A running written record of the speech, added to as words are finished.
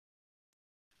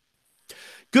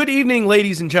Good evening,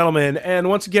 ladies and gentlemen. And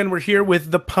once again, we're here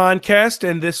with the Pondcast,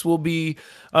 and this will be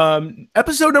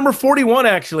episode number 41,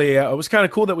 actually. It was kind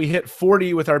of cool that we hit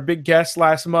 40 with our big guest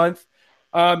last month.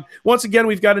 Once again,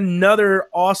 we've got another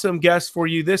awesome guest for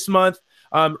you this month.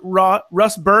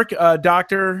 Russ Burke, a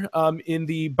doctor in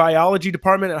the biology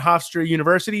department at Hofstra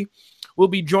University, will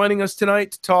be joining us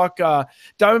tonight to talk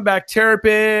diamondback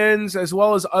terrapins, as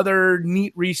well as other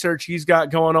neat research he's got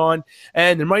going on.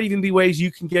 And there might even be ways you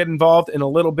can get involved in a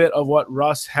little bit of what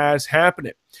Russ has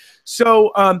happening.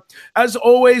 So as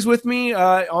always with me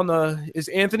is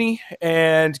Anthony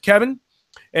and Kevin.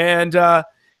 And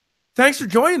thanks for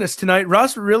joining us tonight,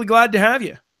 Russ. We're really glad to have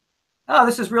you. Oh,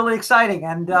 this is really exciting.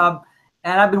 And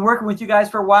I've been working with you guys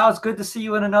for a while. It's good to see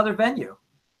you in another venue.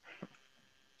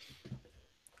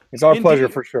 It's our pleasure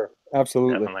for sure.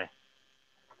 Absolutely. Definitely.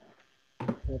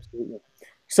 Absolutely.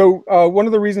 So one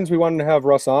of the reasons we wanted to have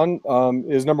Russ on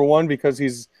is, number one, because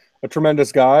he's a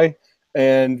tremendous guy,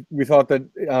 and we thought that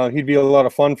he'd be a lot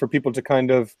of fun for people to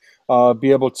kind of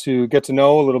be able to get to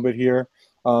know a little bit here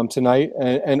tonight,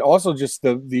 and also just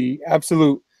the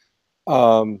absolute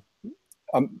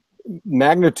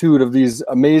magnitude of these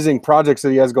amazing projects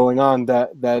that he has going on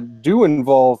that do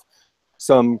involve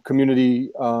some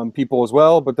community people as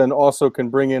well, but then also can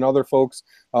bring in other folks.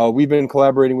 We've been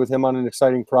collaborating with him on an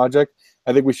exciting project.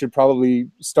 I think we should probably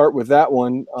start with that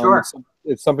one. Sure.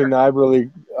 It's something that I've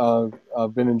really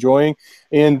been enjoying.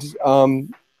 And,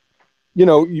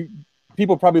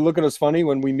 people probably look at us funny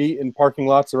when we meet in parking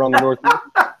lots around the Northeast.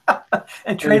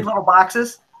 And trade little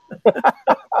boxes.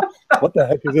 What the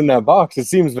heck is in that box? It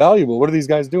seems valuable. What are these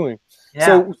guys doing?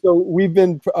 Yeah. So we've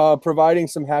been providing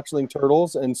some hatchling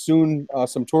turtles and soon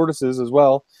some tortoises as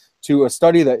well to a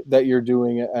study that you're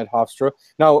doing at Hofstra.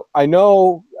 Now, I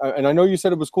know you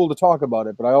said it was cool to talk about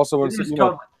it, but I also want to say,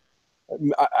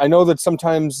 I know that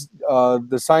sometimes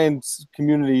the science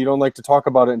community, you don't like to talk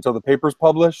about it until the paper's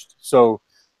published. So,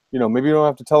 maybe you don't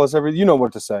have to tell us everything. You know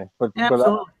what to say, but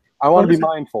I want to be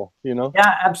mindful,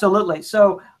 Yeah, absolutely.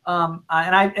 So,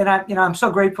 I'm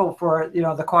so grateful for,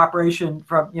 the cooperation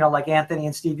from, like Anthony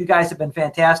and Steve. You guys have been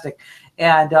fantastic.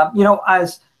 And,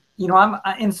 I'm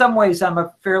in some ways, I'm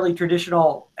a fairly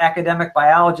traditional academic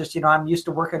biologist. I'm used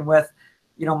to working with,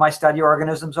 my study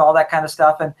organisms, all that kind of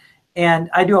stuff. And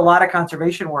I do a lot of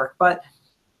conservation work, but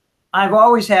I've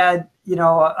always had,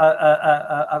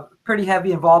 a pretty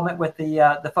heavy involvement with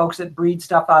the folks that breed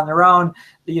stuff on their own,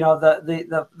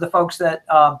 the folks that,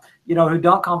 who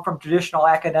don't come from traditional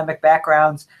academic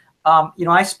backgrounds.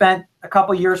 I spent a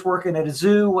couple years working at a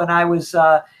zoo when I was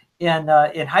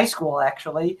in high school,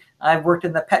 actually. I've worked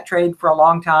in the pet trade for a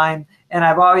long time, and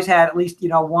I've always had at least,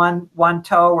 one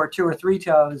toe or two or three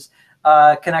toes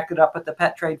connected up with the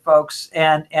pet trade folks.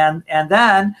 And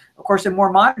then, of course, in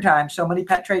more modern times, so many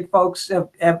pet trade folks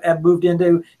have moved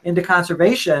into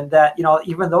conservation that,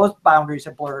 even those boundaries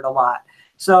have blurred a lot.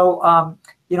 So,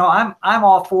 I'm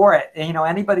all for it. And,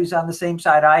 anybody who's on the same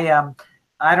side I am,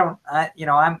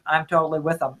 I'm totally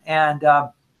with them. And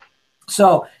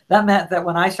so that meant that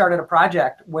when I started a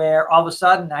project where all of a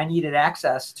sudden I needed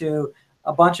access to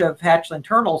a bunch of hatchling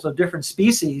turtles of different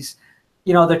species,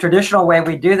 the traditional way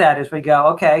we do that is we go,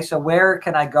 okay, so where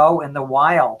can I go in the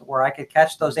wild where I could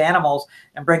catch those animals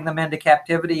and bring them into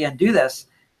captivity and do this?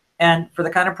 And for the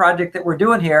kind of project that we're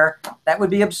doing here, that would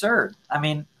be absurd. I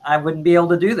mean, I wouldn't be able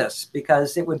to do this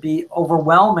because it would be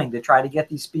overwhelming to try to get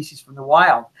these species from the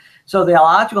wild. So the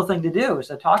logical thing to do is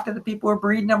to talk to the people who are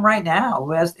breeding them right now,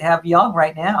 who have young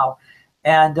right now.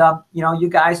 And, you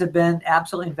guys have been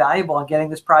absolutely invaluable in getting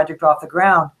this project off the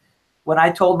ground. When I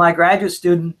told my graduate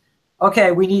student,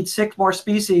 okay, we need 6 more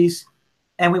species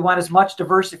and we want as much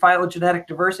phylogenetic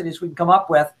diversity as we can come up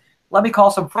with, let me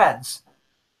call some friends.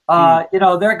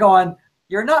 They're going,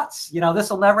 you're nuts. This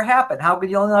will never happen. How could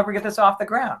you'll never get this off the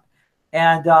ground?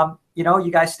 And,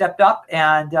 you guys stepped up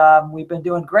and we've been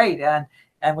doing great.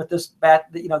 And with this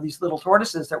these little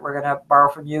tortoises that we're going to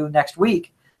borrow from you next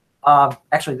week,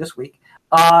 actually this week,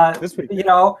 this will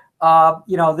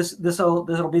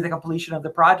be the completion of the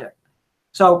project.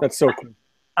 So that's so cool.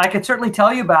 I can certainly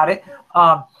tell you about it.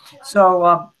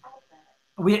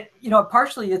 We,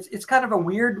 partially it's kind of a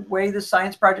weird way this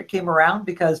science project came around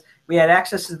because we had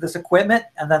access to this equipment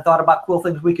and then thought about cool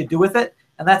things we could do with it.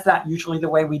 And that's not usually the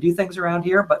way we do things around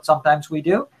here, but sometimes we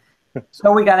do.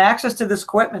 So we got access to this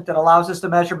equipment that allows us to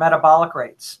measure metabolic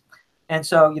rates. And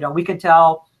so, we can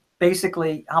tell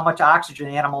basically how much oxygen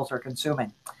animals are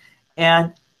consuming.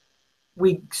 And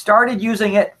we started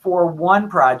using it for one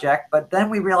project, but then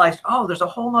we realized, oh, there's a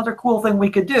whole other cool thing we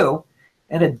could do.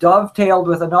 And it dovetailed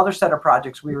with another set of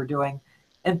projects we were doing.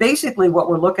 And basically what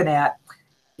we're looking at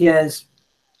is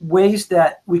ways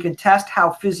that we can test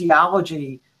how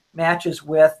physiology matches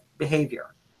with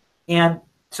behavior. And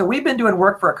so we've been doing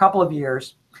work for a couple of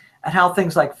years on how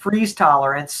things like freeze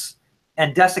tolerance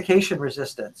and desiccation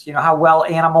resistance, how well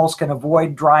animals can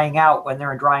avoid drying out when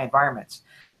they're in dry environments,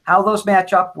 how those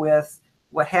match up with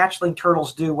what hatchling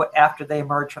turtles do after they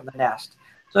emerge from the nest.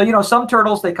 So, some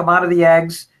turtles, they come out of the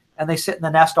eggs and they sit in the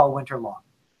nest all winter long.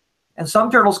 And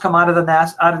some turtles come out of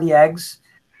the eggs,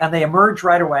 and they emerge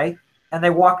right away, and they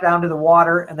walk down to the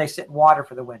water and they sit in water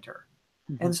for the winter.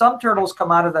 Mm-hmm. And some turtles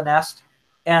come out of the nest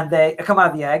and they come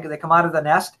out of the egg, they come out of the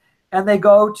nest, and they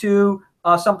go to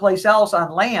someplace else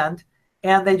on land,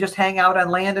 and they just hang out on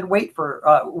land and wait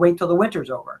till the winter's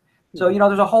over. So,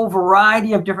 there's a whole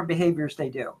variety of different behaviors they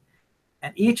do.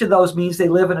 And each of those means they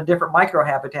live in a different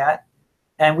microhabitat,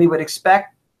 and we would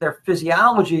expect their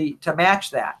physiology to match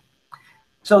that.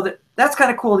 So that's kind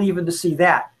of cool even to see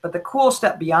that. But the cool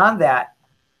step beyond that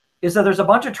is that there's a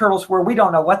bunch of turtles where we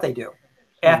don't know what they do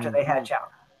after they hatch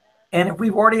out. And if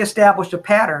we've already established a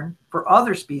pattern for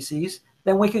other species,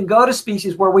 then we can go to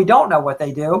species where we don't know what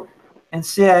they do and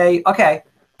say, okay,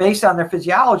 based on their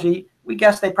physiology, we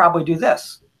guess they probably do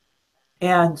this.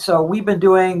 And so we've been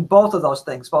doing both of those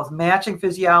things, both matching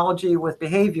physiology with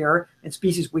behavior in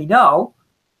species we know,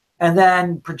 and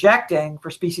then projecting for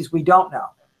species we don't know.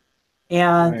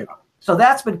 And so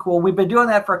that's been cool. We've been doing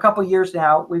that for a couple of years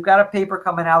now. We've got a paper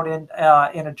coming out in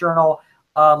a journal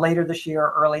later this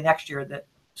year, early next year, that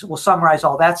will summarize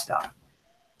all that stuff.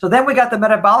 So then we got the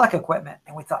metabolic equipment,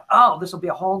 and we thought, oh, this will be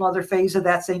a whole nother phase of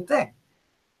that same thing.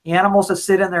 Animals that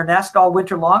sit in their nest all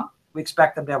winter long, we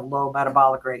expect them to have low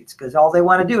metabolic rates because all they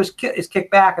want to do is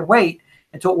kick back and wait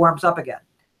until it warms up again.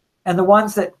 And the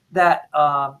ones that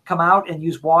come out and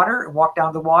use water and walk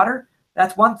down to the water,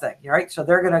 that's one thing, right? So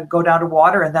they're going to go down to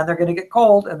water, and then they're going to get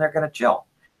cold, and they're going to chill.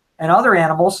 And other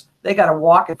animals, they got to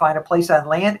walk and find a place on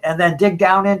land and then dig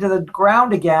down into the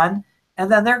ground again, and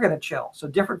then they're going to chill. So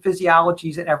different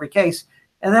physiologies in every case.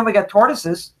 And then we got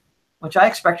tortoises, which I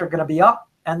expect are going to be up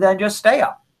and then just stay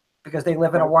up because they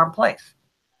live in a warm place.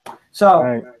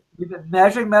 So we've been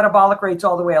measuring metabolic rates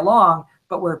all the way along,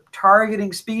 but we're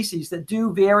targeting species that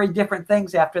do very different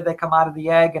things after they come out of the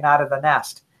egg and out of the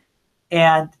nest.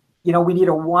 And, we need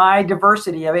a wide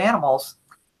diversity of animals.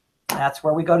 That's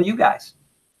where we go to you guys.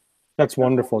 That's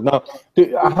wonderful. Now,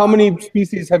 how many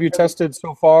species have you tested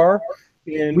so far?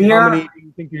 And how many do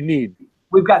you think you need?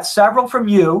 We've got several from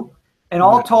you. And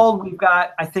all told, we've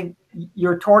got, I think,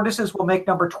 your tortoises will make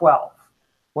number 12.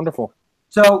 Wonderful.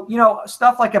 So,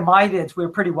 stuff like amidids, we're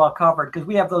pretty well covered because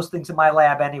we have those things in my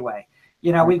lab anyway.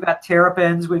 We've got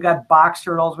terrapins, we've got box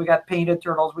turtles, we got painted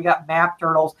turtles, we got map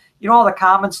turtles, all the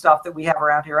common stuff that we have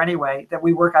around here anyway that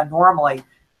we work on normally,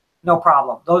 no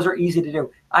problem. Those are easy to do.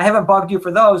 I haven't bugged you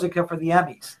for those except for the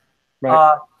Emmys.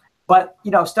 Right. But,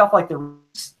 stuff like where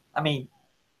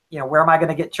am I going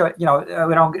to get, I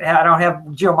don't have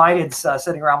geomidids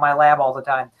sitting around my lab all the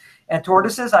time. And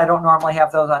tortoises, I don't normally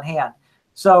have those on hand.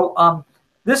 So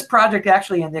this project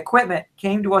actually and the equipment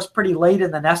came to us pretty late in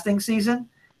the nesting season.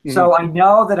 Mm-hmm. So I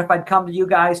know that if I'd come to you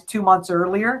guys 2 months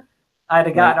earlier, I'd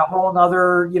have gotten a whole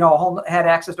nother, had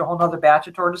access to a whole nother batch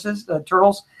of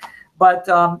turtles. But,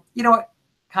 the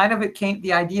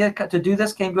idea to do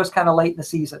this came to us kind of late in the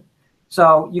season.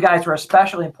 So you guys were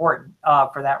especially important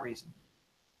for that reason.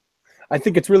 I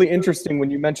think it's really interesting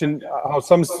when you mention how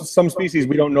some species,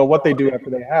 we don't know what they do after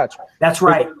they hatch. That's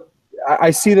right. I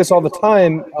see this all the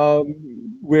time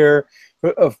where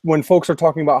when folks are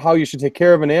talking about how you should take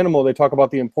care of an animal, they talk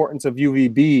about the importance of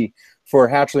UVB for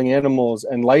hatchling animals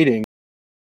and lighting.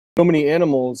 So many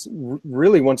animals,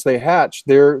 really, once they hatch,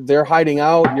 they're hiding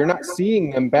out. You're not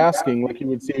seeing them basking like you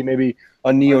would see maybe a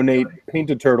neonate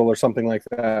painted turtle or something like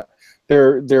that.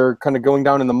 They're kind of going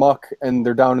down in the muck, and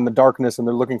they're down in the darkness, and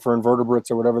they're looking for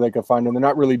invertebrates or whatever they can find, and they're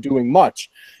not really doing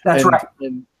much. That's right.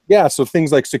 So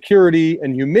things like security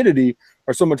and humidity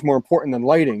are so much more important than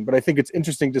lighting. But I think it's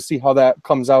interesting to see how that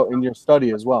comes out in your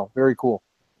study as well. Very cool.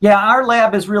 Yeah, our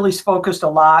lab is really focused a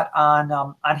lot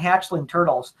on hatchling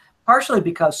turtles, partially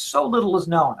because so little is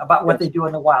known about what they do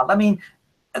in the wild. I mean,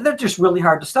 they're just really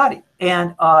hard to study.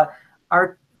 And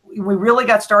we really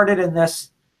got started in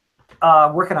this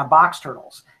working on box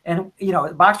turtles. And,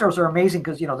 box turtles are amazing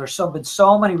because, there's been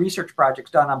so many research projects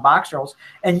done on box turtles.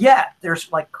 And yet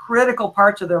there's like critical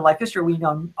parts of their life history we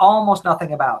know almost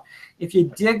nothing about. If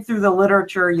you dig through the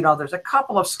literature, there's a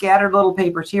couple of scattered little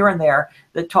papers here and there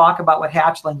that talk about what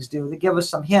hatchlings do, that give us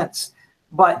some hints.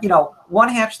 But, one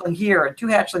hatchling here and 2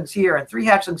 hatchlings here and 3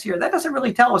 hatchlings here, that doesn't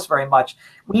really tell us very much.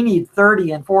 We need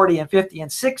 30 and 40 and 50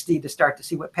 and 60 to start to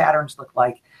see what patterns look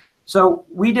like. So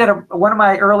we did one of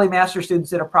my early master students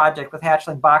did a project with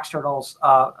hatchling box turtles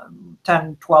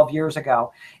 10, 12 years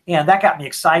ago. And that got me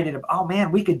excited. Oh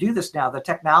man, we could do this now. The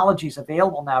technology is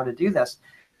available now to do this.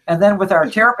 And then with our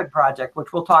terrapin project,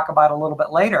 which we'll talk about a little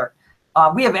bit later,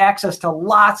 we have access to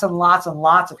lots and lots and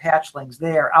lots of hatchlings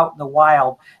there out in the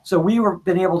wild. So we were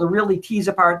been able to really tease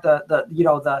apart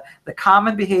the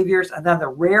common behaviors and then the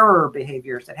rarer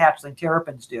behaviors that hatchling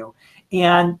terrapins do.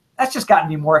 And that's just gotten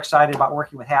me more excited about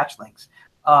working with hatchlings.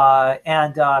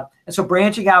 And so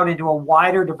branching out into a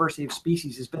wider diversity of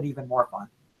species has been even more fun.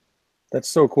 That's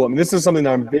so cool. I mean, this is something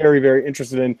that I'm very, very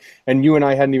interested in, and you and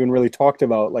I hadn't even really talked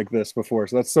about like this before.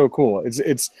 So that's so cool.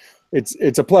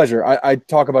 It's a pleasure. I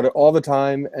talk about it all the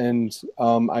time, and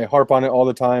I harp on it all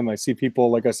the time. I see people,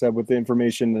 like I said, with the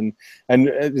information,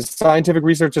 and scientific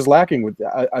research is lacking. With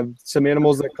some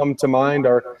animals that come to mind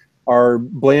are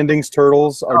Blanding's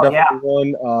turtles are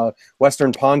definitely one.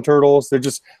 Western pond turtles. They're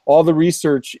just, all the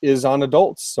research is on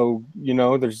adults. So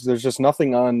there's just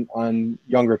nothing on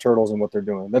younger turtles and what they're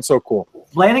doing. That's so cool.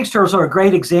 Blanding's turtles are a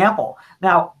great example.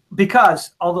 Now,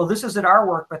 because although this isn't our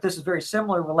work, but this is very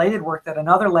similar related work that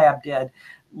another lab did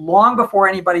long before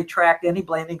anybody tracked any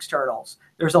Blanding's turtles.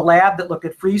 There's a lab that looked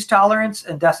at freeze tolerance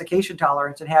and desiccation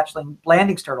tolerance in hatchling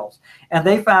Blanding's turtles. And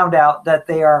they found out that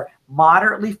they are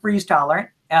moderately freeze tolerant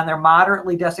and they're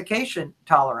moderately desiccation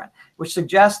tolerant, which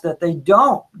suggests that they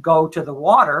don't go to the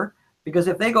water, because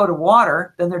if they go to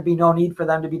water, then there'd be no need for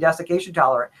them to be desiccation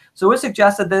tolerant. So it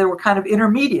suggested that they were kind of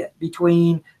intermediate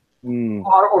between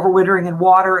overwintering in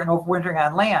water and overwintering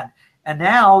on land. And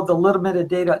now the limited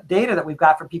data that we've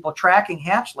got from people tracking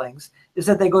hatchlings is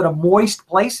that they go to moist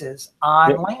places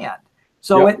on land.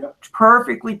 So it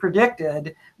perfectly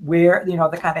predicted where,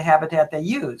 the kind of habitat they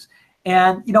use.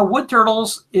 And, wood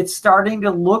turtles, it's starting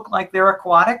to look like they're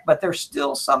aquatic, but there's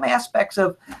still some aspects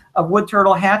of wood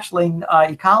turtle hatchling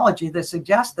ecology that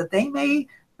suggest that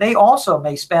they also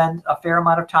may spend a fair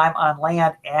amount of time on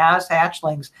land as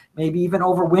hatchlings, maybe even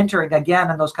overwintering again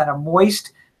in those kind of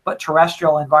moist but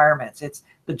terrestrial environments.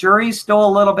 The jury's still a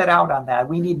little bit out on that.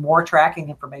 We need more tracking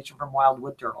information from wild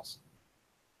wood turtles.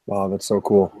 Wow, that's so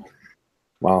cool.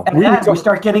 Wow. And then we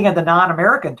start getting into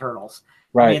non-American turtles.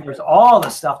 Right. I mean, there's all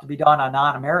this stuff to be done on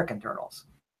non-American turtles.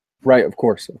 Right. Of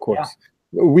course. Yeah.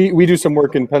 We do some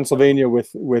work in Pennsylvania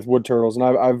with wood turtles, and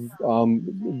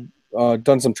I've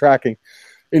done some tracking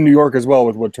in New York as well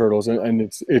with wood turtles, and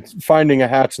it's finding a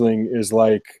hatchling is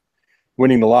like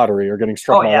winning the lottery or getting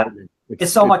struck by lightning.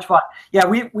 It's so much fun. Yeah,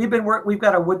 we've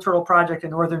got a wood turtle project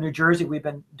in northern New Jersey we've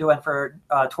been doing for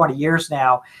 20 years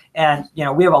now, and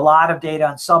we have a lot of data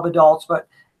on subadults, but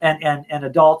and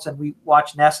adults, and we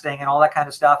watch nesting and all that kind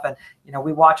of stuff, and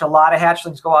we watch a lot of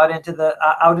hatchlings go out into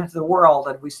the world,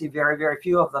 and we see very, very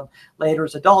few of them later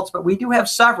as adults, but we do have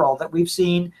several that we've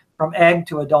seen from egg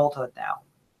to adulthood now.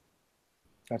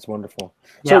 That's wonderful.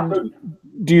 Yeah. So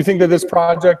do you think that this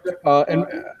project, and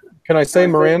can I say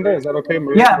Miranda? Is that okay?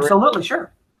 Miranda? Yeah, absolutely,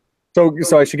 sure.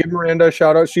 So I should give Miranda a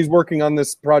shout out. She's working on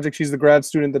this project. She's the grad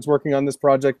student that's working on this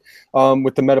project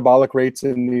with the metabolic rates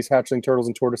in these hatchling turtles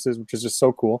and tortoises, which is just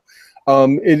so cool.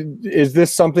 Is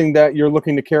this something that you're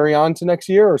looking to carry on to next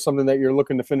year, or something that you're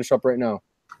looking to finish up right now?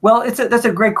 Well, that's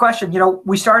a great question.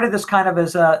 We started this kind of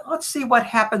as a, let's see what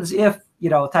happens if,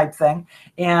 type thing.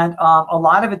 And a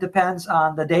lot of it depends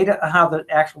on the data, how the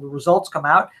actual results come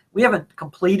out. We haven't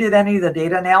completed any of the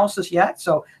data analysis yet.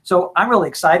 So I'm really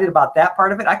excited about that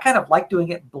part of it. I kind of like doing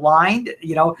it blind,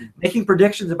 making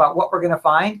predictions about what we're going to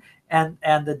find. And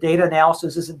the data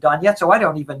analysis isn't done yet. So I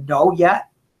don't even know yet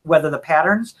whether the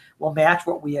patterns will match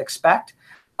what we expect.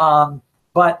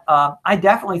 But I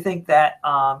definitely think that,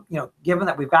 given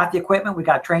that we've got the equipment, we've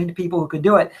got trained people who can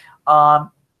do it,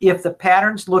 if the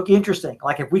patterns look interesting,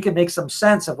 like if we can make some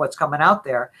sense of what's coming out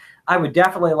there, I would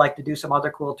definitely like to do some other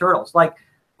cool turtles. Like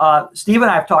Steve and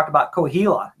I have talked about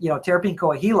coahila, terrapin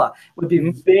coahila would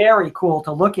be very cool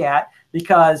to look at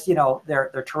because,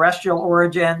 their terrestrial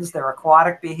origins, their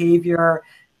aquatic behavior.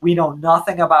 We know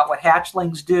nothing about what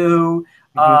hatchlings do.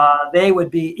 They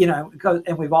would be,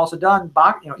 and we've also done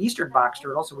eastern box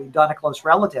turtles, so we've done a close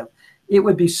relative. It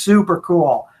would be super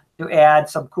cool to add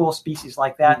some cool species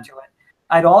like that to it.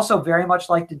 I'd also very much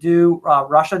like to do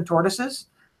Russian tortoises,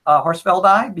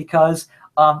 Horsfeldi, because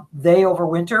they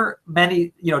overwinter.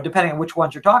 Many, depending on which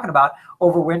ones you're talking about,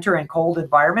 overwinter in cold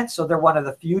environments. So they're one of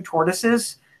the few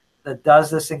tortoises that does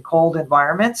this in cold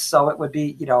environments. So it would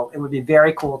be,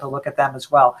 very cool to look at them as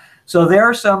well. So there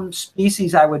are some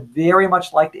species I would very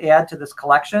much like to add to this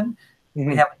collection.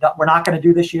 We're not going to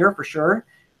do this year for sure,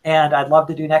 and I'd love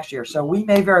to do next year. So we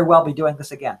may very well be doing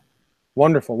this again.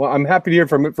 Wonderful. Well, I'm happy to hear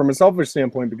from a selfish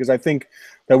standpoint, because I think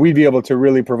that we'd be able to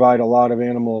really provide a lot of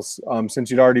animals, since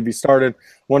you'd already be started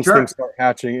once Sure. things start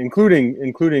hatching,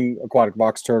 including aquatic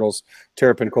box turtles,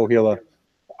 terrapin, cohila.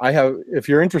 I have, if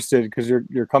you're interested, because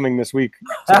you're coming this week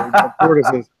to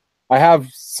tortoises, I have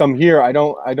some here. I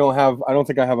don't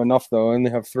think I have enough though. I only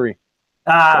have 3.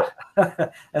 Ah,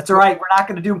 that's all right. We're not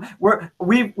going to do.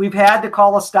 We've had to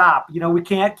call a stop. You know, we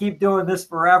can't keep doing this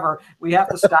forever. We have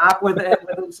to stop with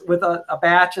a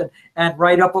batch and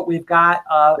write up what we've got.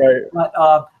 Right.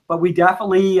 But we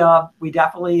definitely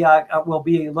will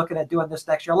be looking at doing this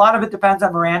next year. A lot of it depends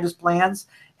on Miranda's plans,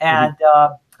 and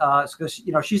because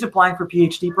you know she's applying for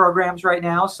PhD programs right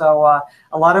now, so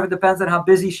a lot of it depends on how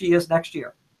busy she is next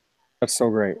year. That's so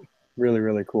great. Really,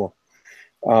 really cool.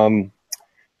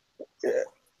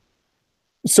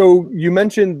 So you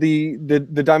mentioned the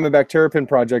Diamondback Terrapin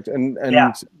project, and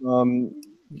Yeah.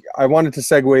 I wanted to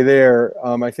segue there.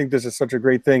 I think this is such a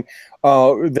great thing.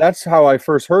 That's how I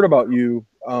first heard about you,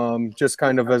 just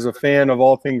kind of as a fan of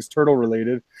all things turtle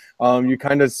related. You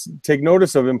kind of take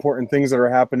notice of important things that are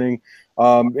happening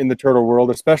in the turtle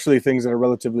world, especially things that are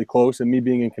relatively close. And me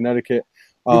being in Connecticut,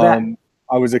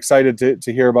 I was excited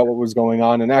to hear about what was going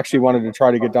on, and actually wanted to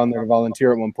try to get down there to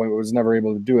volunteer at one point, but was never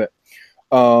able to do it.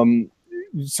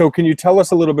 So can you tell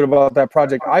us a little bit about that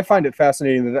project? I find it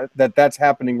fascinating that's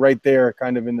happening right there,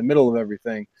 kind of in the middle of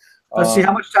everything. Let's see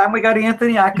how much time we got,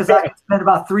 Anthony, because I could spend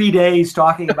about 3 days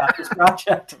talking about this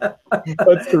project.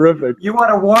 That's terrific. You want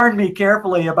to warn me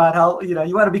carefully about how, you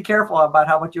want to be careful about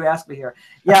how much you ask me here.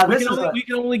 Yeah, we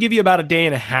can only give you about a day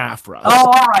and a half, Russ.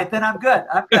 Oh, all right, then I'm good.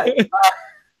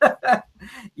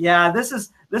 Yeah, this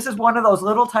is one of those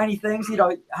little tiny things,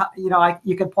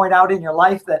 you can point out in your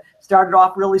life that started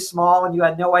off really small and you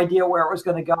had no idea where it was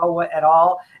going to go at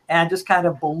all, and just kind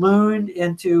of ballooned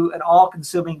into an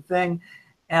all-consuming thing.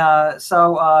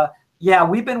 Yeah,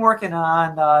 we've been working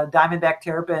on Diamondback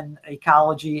terrapin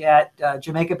ecology at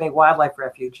Jamaica Bay Wildlife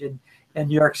Refuge in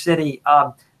New York City.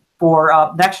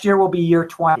 For next year will be year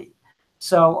 20.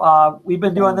 So we've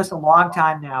been doing this a long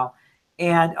time now,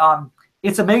 and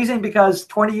it's amazing because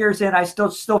 20 years in, I still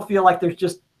feel like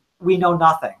we know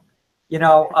nothing,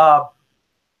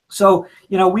 So,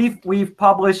 we've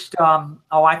published,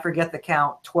 I forget the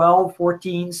count, 12,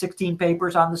 14, 16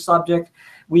 papers on the subject.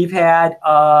 We've had,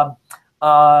 I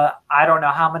don't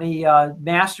know how many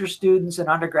master's students and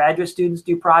undergraduate students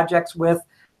do projects with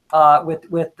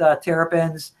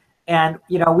terrapins. And,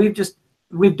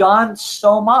 we've done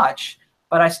so much,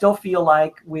 but I still feel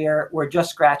like we're just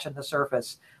scratching the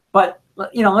surface. But,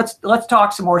 let's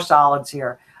talk some more solids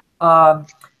here.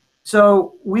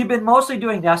 So we've been mostly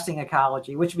doing nesting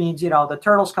ecology, which means, the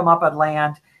turtles come up on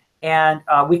land, and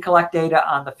we collect data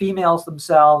on the females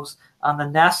themselves, on the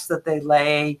nests that they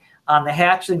lay, on the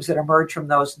hatchlings that emerge from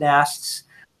those nests.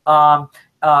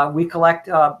 We collect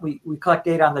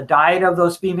data on the diet of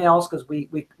those females, because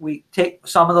we take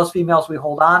some of those females, we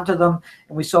hold on to them,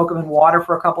 and we soak them in water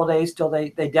for a couple of days till they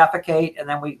defecate, and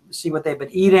then we see what they've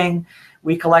been eating.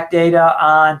 We collect data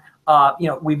on,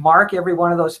 we mark every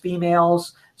one of those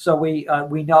females, so we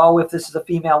know if this is a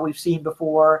female we've seen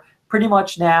before. Pretty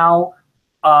much now,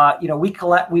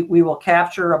 we will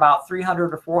capture about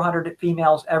 300 or 400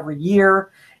 females every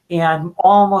year, and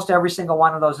almost every single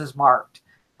one of those is marked.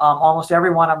 Almost every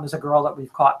one of them is a girl that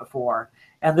we've caught before.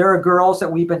 And there are girls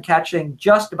that we've been catching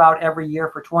just about every year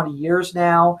for 20 years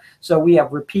now. So we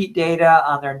have repeat data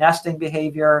on their nesting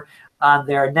behavior, on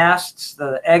their nests,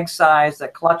 the egg size, the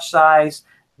clutch size,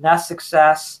 nest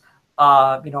success,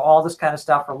 all this kind of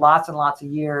stuff for lots and lots of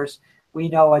years. We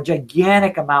know a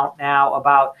gigantic amount now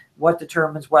about what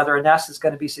determines whether a nest is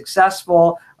going to be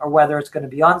successful or whether it's going to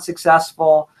be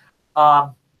unsuccessful.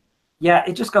 Yeah,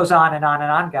 it just goes on and on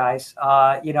and on, guys.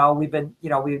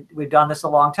 We've done this a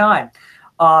long time.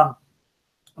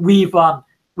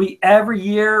 Every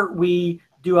year we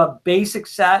do a basic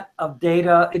set of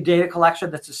data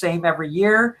collection that's the same every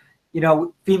year.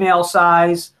 Female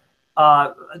size,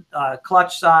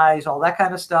 clutch size, all that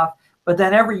kind of stuff. But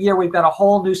then every year we've got a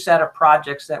whole new set of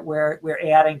projects that we're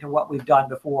adding to what we've done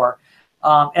before.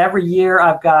 Every year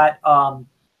I've got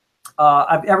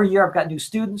new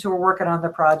students who are working on the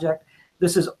project.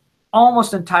 This is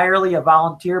almost entirely a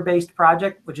volunteer-based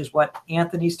project, which is what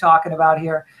Anthony's talking about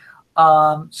here.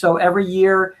 So every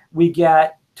year we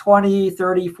get 20,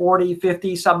 30, 40,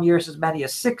 50, some years as many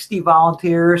as 60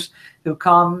 volunteers who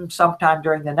come sometime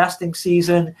during the nesting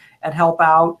season and help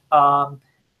out. A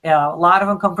lot of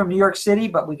them come from New York City,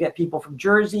 but we get people from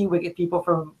Jersey, we get people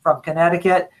from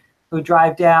Connecticut who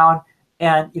drive down,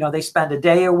 and they spend a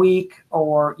day a week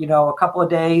or a couple of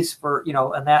days for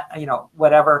and that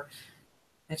whatever.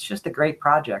 it's just a great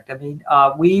project. I mean,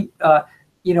 we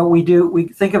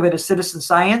think of it as citizen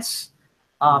science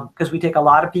because we take a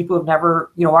lot of people who've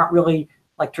never, aren't really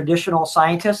like traditional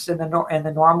scientists in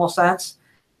the normal sense,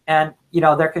 and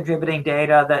they're contributing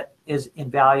data that is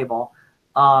invaluable.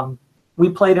 We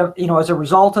played as a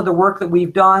result of the work that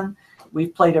we've done,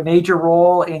 we've played a major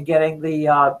role in getting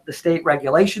the state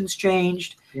regulations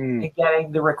changed, and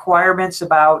getting the requirements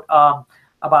about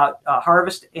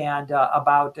harvest and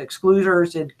about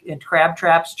excluders in crab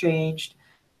traps changed.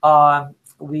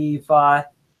 We've, I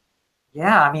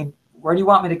mean, where do you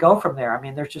want me to go from there? I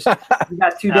mean, there's just, we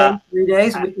got 2 days, 3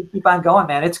 days, and we can keep on going,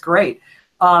 man. It's great.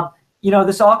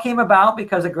 This all came about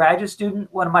because a graduate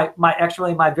student, one of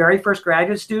my very first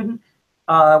graduate student,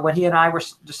 when he and I were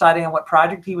deciding on what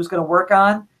project he was going to work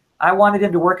on, I wanted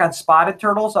him to work on spotted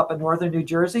turtles up in northern New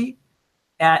Jersey.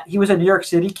 And he was a New York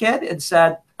City kid and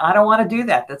said, I don't want to do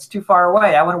that. That's too far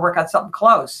away. I want to work on something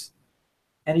close.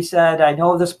 And he said, I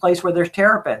know this place where there's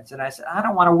terrapins. And I said, I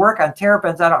don't want to work on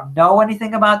terrapins. I don't know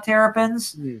anything about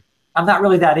terrapins. I'm not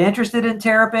really that interested in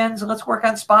terrapins. Let's work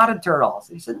on spotted turtles.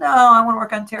 And he said, no, I want to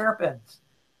work on terrapins.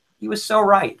 He was so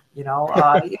right,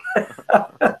 I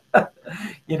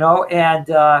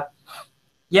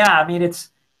mean,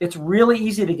 it's really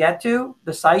easy to get to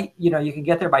the site. You can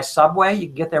get there by subway. You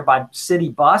can get there by city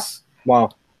bus. Wow.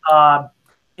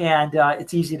 And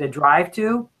it's easy to drive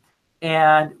to.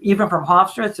 And even from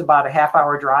Hofstra, it's about a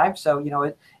half-hour drive. So,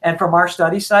 and from our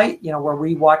study site, where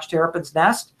we watch terrapins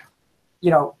nest,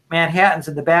 Manhattan's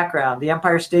in the background. The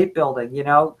Empire State Building,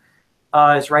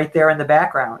 is right there in the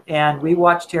background. And we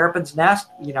watch terrapins nest,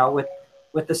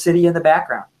 with the city in the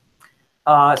background.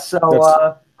 That's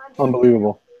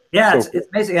unbelievable. Yeah, it's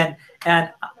amazing.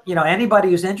 And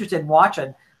anybody who's interested in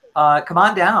watching, come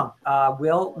on down.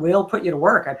 We'll put you to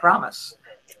work, I promise.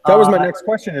 That was my next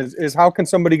question is how can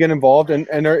somebody get involved, and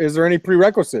is there any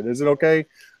prerequisite? Is it okay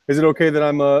that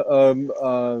I'm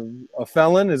a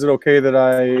felon? Is it okay that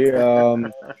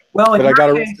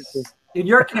in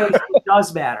your case it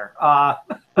does matter. I'm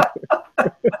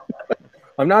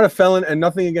not a felon, and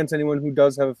nothing against anyone who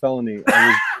does have a felony.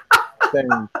 I was saying,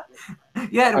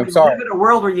 I'm sorry. We live in a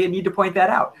world where you need to point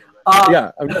that out.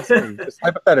 I'm just saying, just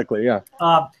hypothetically, yeah.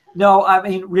 No, I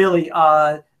mean, really,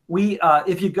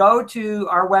 if you go to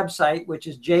our website, which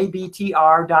is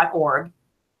jbtr.org,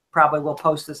 probably we'll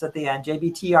post this at the end,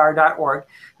 jbtr.org,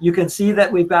 you can see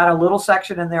that we've got a little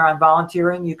section in there on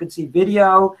volunteering. You can see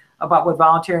video about what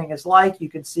volunteering is like. You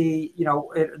can see,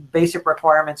 basic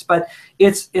requirements, but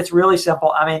it's really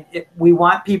simple. I mean, we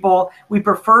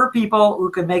prefer people who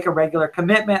can make a regular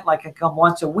commitment, like can come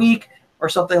once a week or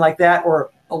something like that,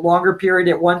 or a longer period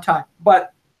at one time.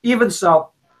 But even so,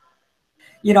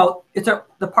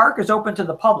 the park is open to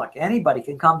the public. Anybody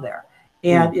can come there.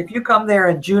 And if you come there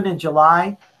in June and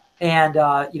July and,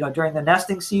 during the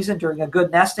nesting season, during a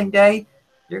good nesting day,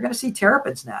 you're going to see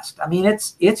terrapins nest. I mean,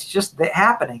 it's just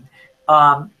happening.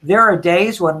 There are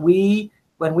days when we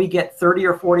get 30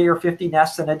 or 40 or 50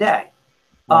 nests in a day.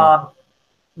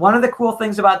 One of the cool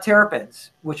things about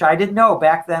terrapins, which I didn't know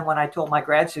back then when I told my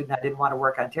grad student I didn't want to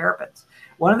work on terrapins.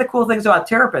 One of the cool things about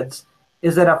terrapins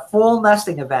is that a full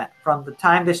nesting event from the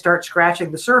time they start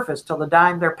scratching the surface till the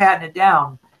time they're patting it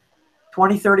down,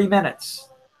 20, 30 minutes.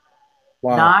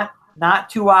 Wow. Not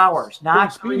 2 hours,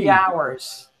 not 3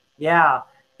 hours. Yeah.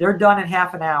 They're done in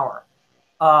half an hour,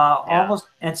 almost,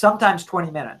 and sometimes 20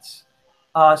 minutes.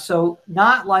 So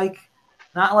not like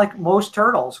most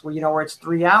turtles where it's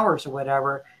 3 hours or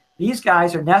whatever. These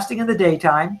guys are nesting in the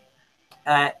daytime,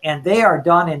 and they are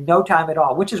done in no time at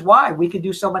all, which is why we can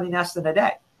do so many nests in a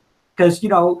day. Because,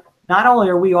 not only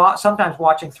are we sometimes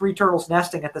watching 3 turtles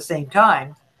nesting at the same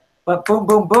time, but boom,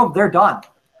 boom, boom, they're done.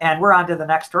 And we're on to the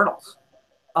next turtles.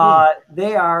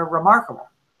 They are remarkable.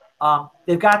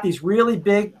 They've got these really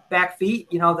big back feet,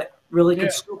 that really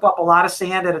can scoop up a lot of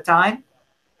sand at a time.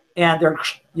 And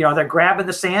they're grabbing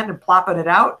the sand and plopping it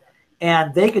out.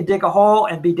 And they could dig a hole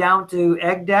and be down to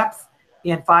egg depth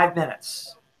in 5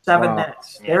 minutes, 7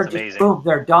 minutes. They're just, amazing. Boom,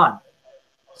 they're done.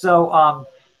 So,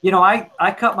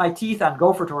 I cut my teeth on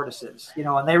gopher tortoises,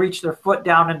 and they reach their foot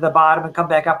down into the bottom and come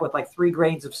back up with like 3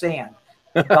 grains of sand.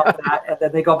 And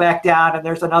then they go back down and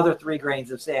there's another 3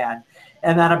 grains of sand.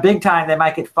 And then a big time, they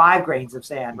might get 5 grains of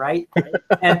sand, right?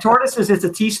 And tortoises, it's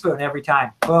a teaspoon every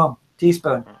time. Boom,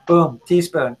 teaspoon, boom,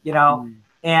 teaspoon,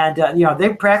 And,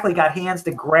 they've practically got hands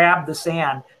to grab the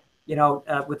sand,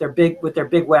 with their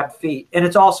big webbed feet. And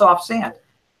it's all soft sand.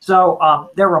 So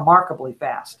they're remarkably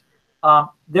fast.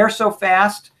 They're so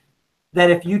fast that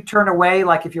if you turn away,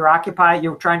 like if you're occupied,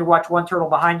 you're trying to watch one turtle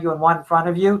behind you and one in front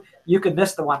of you, you could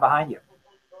miss the one behind you.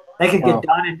 They could get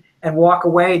done and walk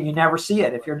away, and you never see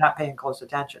it if you're not paying close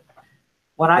attention.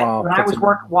 When I was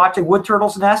watching wood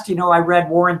turtles nest, I read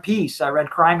War and Peace. I read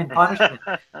Crime and Punishment.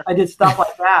 I did stuff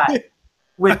like that.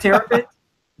 With terrapins,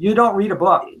 you don't read a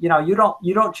book. You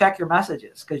don't check your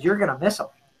messages because you're going to miss them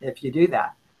if you do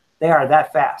that. They are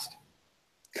that fast.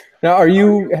 Now, are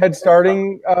you head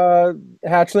starting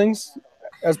hatchlings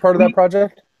as part of that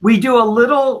project? We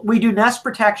do nest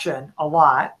protection a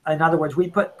lot. In other words, we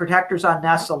put protectors on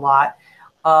nests a lot.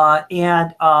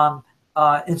 And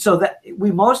so that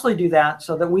we mostly do that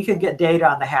so that we can get data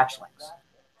on the hatchlings.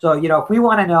 So, if we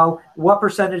want to know what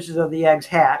percentages of the eggs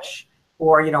hatch,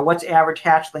 or, what's average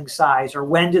hatchling size, or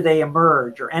when do they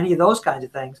emerge, or any of those kinds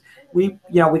of things, we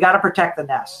got to protect the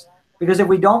nests. Because if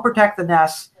we don't protect the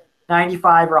nests,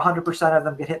 95 or 100% of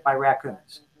them get hit by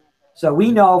raccoons. So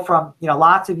we know from,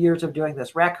 lots of years of doing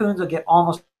this, raccoons will get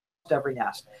almost every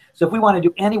nest. So if we want to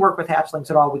do any work with hatchlings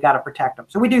at all, we got to protect them.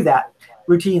 So we do that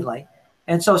routinely.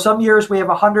 And so some years we have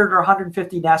 100 or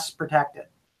 150 nests protected.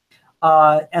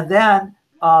 And then,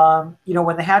 when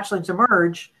the hatchlings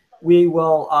emerge, we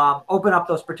will open up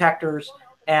those protectors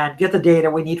and get the data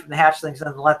we need from the hatchlings and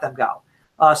then let them go.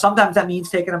 Sometimes that means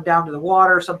taking them down to the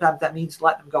water. Sometimes that means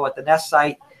letting them go at the nest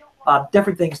site.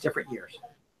 Different things, different years.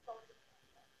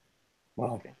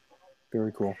 Wow.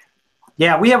 Very cool.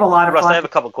 Yeah, we have a lot of Russ, fun. I have a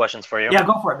couple questions for you. Yeah,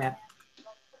 go for it, man.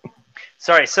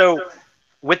 Sorry, so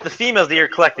with the females that you're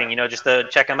collecting, just to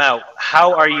check them out,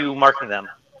 how are you marking them?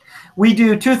 We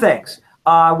do two things.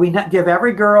 We give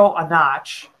every girl a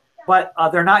notch, but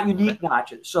they're not unique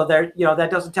notches. So that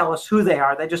doesn't tell us who they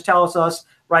are. They just tell us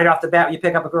right off the bat, when you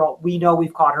pick up a girl, we know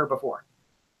we've caught her before.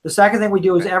 The second thing we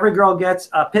do is every girl gets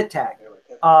a pit tag,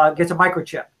 gets a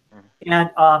microchip.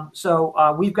 And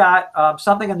so we've got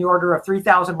something in the order of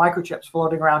 3,000 microchips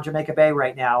floating around Jamaica Bay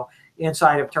right now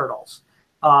inside of turtles.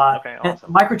 Okay, awesome. And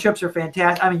microchips are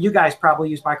fantastic. I mean, you guys probably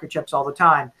use microchips all the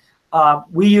time.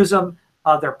 We use them.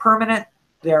 They're permanent.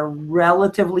 They're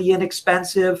relatively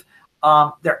inexpensive.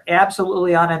 They're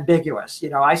absolutely unambiguous.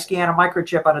 I scan a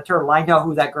microchip on a turtle. I know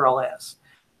who that girl is.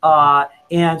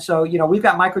 And so, we've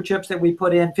got microchips that we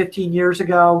put in 15 years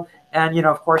ago. And,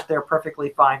 of course, they're perfectly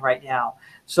fine right now.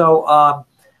 So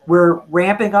we're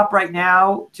ramping up right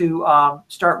now to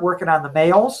start working on the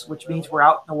males, which means we're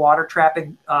out in the water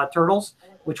trapping turtles,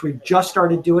 which we've just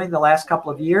started doing the last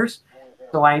couple of years.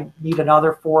 So I need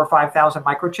another 4,000 or 5,000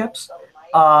 microchips.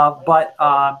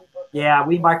 Yeah,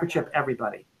 we microchip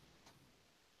everybody.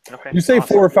 Okay. You say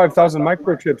awesome. 4,000 or 5,000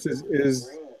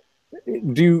 microchips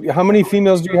how many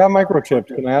females do you have microchipped?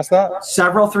 Can I ask that?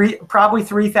 Probably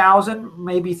 3,000,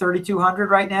 maybe 3,200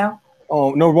 right now.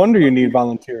 Oh, no wonder you need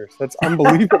volunteers. That's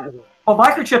unbelievable. Well,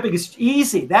 microchipping is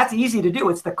easy. That's easy to do.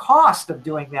 It's the cost of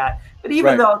doing that. But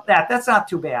even though that's not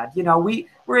too bad.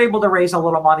 We're able to raise a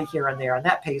little money here and there, and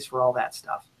that pays for all that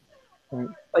stuff. Right.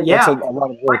 But yeah, that's a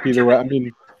lot of work either way. I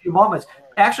mean, a few moments.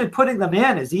 Actually, putting them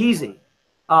in is easy.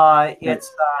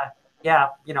 It's you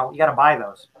got to buy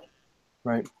those.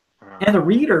 Right. And the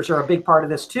readers are a big part of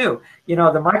this too. The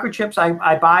microchips,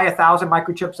 I buy 1,000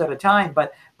 microchips at a time,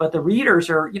 but the readers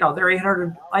are, they're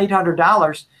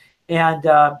 $800. And,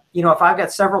 if I've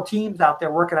got several teams out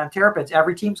there working on terrapins,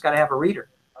 every team's got to have a reader.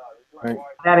 Right.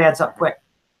 That adds up quick.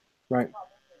 Right.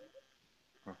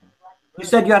 You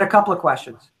said you had a couple of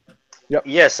questions. Yep.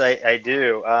 Yes, I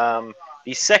do.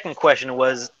 The second question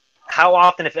was, how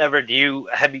often, if ever,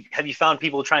 have you found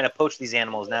people trying to poach these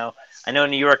animals? Now, I know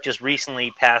New York just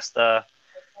recently passed I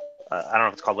don't know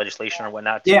if it's called legislation or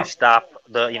whatnot to stop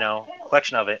the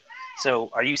collection of it. So,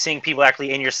 are you seeing people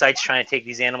actually in your sites trying to take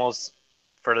these animals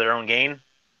for their own gain?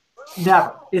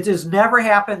 Never. It has never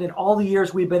happened in all the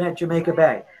years we've been at Jamaica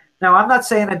Bay. Now, I'm not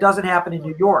saying it doesn't happen in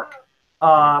New York,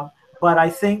 but I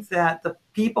think that the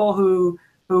people who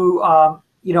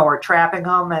are trapping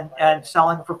them and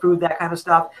selling for food, that kind of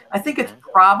stuff, I think it's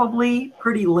probably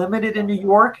pretty limited in New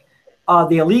York,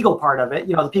 the illegal part of it,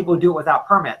 the people who do it without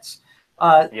permits.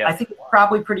 I think it's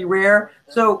probably pretty rare.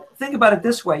 So think about it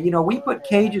this way. We put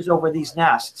cages over these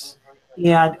nests,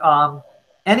 and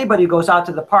anybody who goes out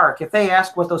to the park, if they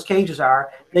ask what those cages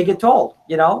are, they get told,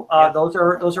 those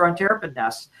are on terrapin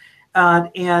nests.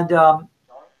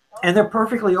 And they're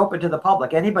perfectly open to the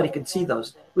public. Anybody can see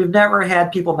those. We've never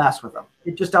had people mess with them.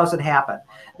 It just doesn't happen.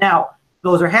 Now,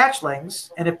 those are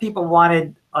hatchlings, and if people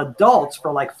wanted adults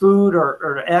for like food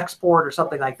or export or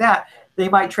something like that, they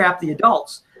might trap the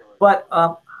adults. But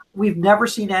we've never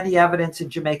seen any evidence in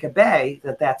Jamaica Bay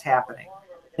that that's happening.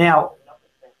 Now,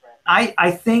 I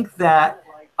think that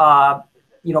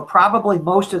probably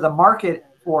most of the market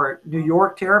for New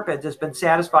York terrapins has been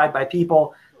satisfied by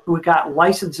people who got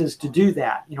licenses to do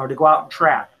that, to go out and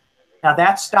trap. Now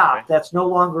that's stopped. That's no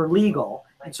longer legal,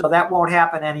 and so that won't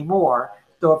happen anymore.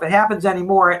 So if it happens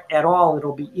anymore at all,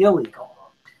 it'll be illegal.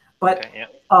 But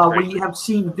we have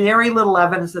seen very little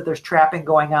evidence that there's trapping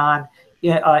going on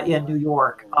in New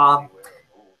York.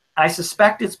 I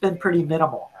suspect it's been pretty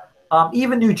minimal.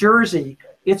 Even New Jersey,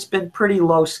 it's been pretty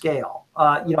low scale,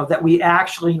 that we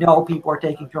actually know people are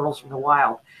taking turtles from the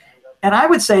wild. And I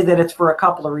would say that it's for a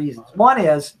couple of reasons. One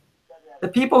is the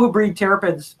people who breed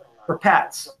terrapins for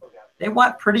pets, they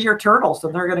want prettier turtles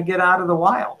than they're going to get out of the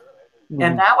wild.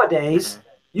 And nowadays,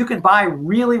 you can buy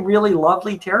really, really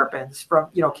lovely terrapins from,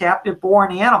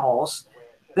 captive-born animals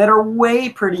that are way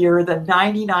prettier than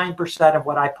 99% of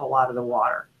what I pull out of the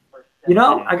water.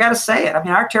 I got to say it. I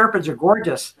mean, our terrapins are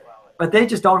gorgeous, but they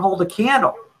just don't hold a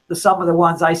candle to some of the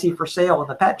ones I see for sale in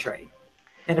the pet trade.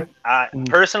 And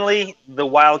personally, the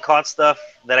wild caught stuff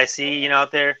that I see,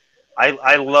 out there,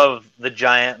 I love the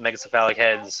giant megacephalic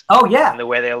heads. Oh yeah, and the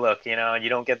way they look, and you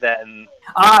don't get that in.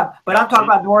 But I'm talking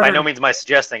about northern. By no means am I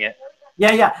suggesting it.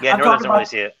 Yeah. Yeah, northerners don't really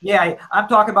see it. Yeah, I'm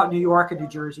talking about New York and New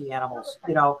Jersey animals.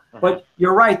 But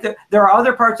you're right. There are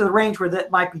other parts of the range where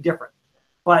that might be different.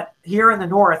 But here in the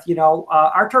north,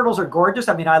 our turtles are gorgeous.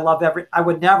 I mean, I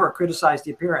would never criticize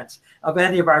the appearance of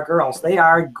any of our girls. They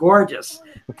are gorgeous.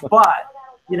 But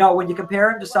when you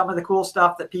compare them to some of the cool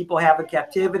stuff that people have in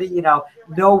captivity,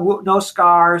 no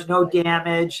scars, no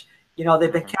damage,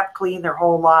 they've been kept clean their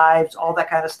whole lives, all that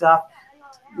kind of stuff.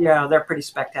 They're pretty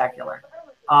spectacular.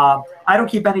 I don't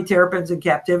keep any terrapins in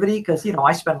captivity because,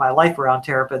 I spend my life around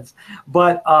terrapins.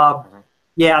 But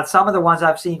yeah, some of the ones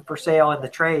I've seen for sale in the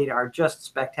trade are just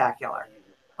spectacular.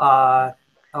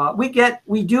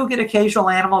 We do get occasional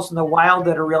animals in the wild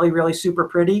that are really, really super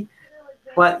pretty,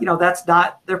 but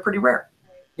they're pretty rare.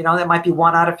 That might be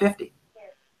 1 out of 50.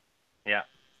 Yeah.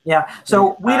 Yeah.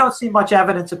 So we don't see much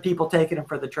evidence of people taking them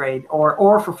for the trade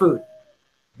or for food.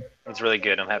 That's really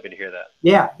good. I'm happy to hear that.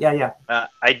 Yeah.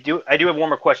 I do have one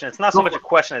more question. It's not so much a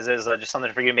question as is just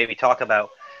something for you to maybe talk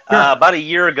about. Sure. About a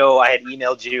year ago, I had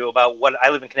emailed you about what I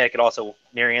live in Connecticut, also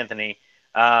near Anthony,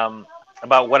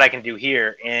 about what I can do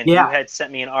here, and you had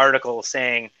sent me an article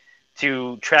saying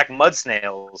to track mud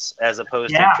snails as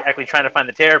opposed to actually trying to find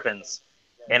the terrapins,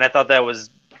 and I thought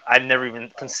I've never even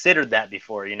considered that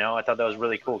before. I thought that was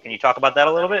really cool. Can you talk about that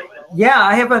a little bit? Yeah,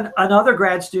 I have another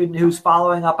grad student who's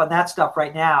following up on that stuff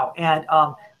right now, and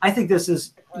I think this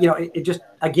is, it just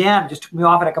took me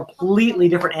off at a completely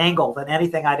different angle than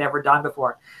anything I'd ever done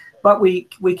before. But we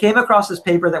came across this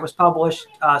paper that was published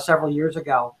several years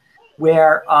ago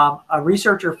where a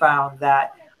researcher found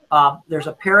that there's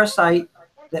a parasite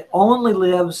that only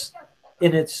lives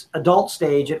in its adult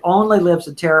stage. It only lives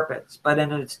in terrapins, but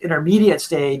in its intermediate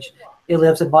stage, it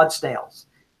lives in mud snails.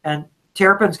 And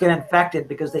terrapins get infected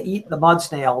because they eat the mud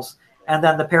snails, and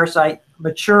then the parasite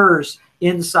matures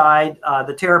inside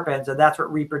the terrapins, and that's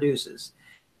what reproduces.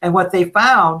 And what they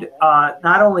found,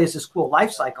 not only is this cool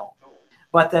life cycle,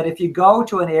 but that if you go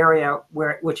to an area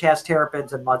which has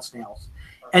terrapins and mud snails,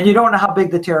 and you don't know how big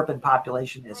the terrapin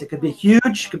population is, it could be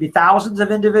huge, it could be thousands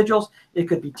of individuals, it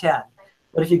could be 10.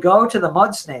 But if you go to the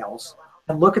mud snails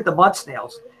and look at the mud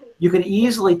snails, you can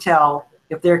easily tell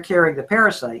if they're carrying the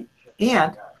parasite,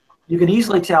 and you can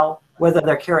easily tell whether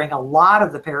they're carrying a lot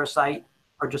of the parasite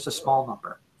or just a small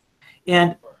number.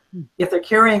 And if they're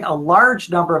carrying a large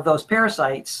number of those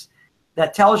parasites,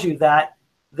 that tells you that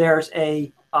there's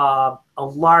a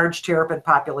large terrapin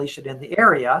population in the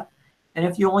area. And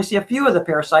if you only see a few of the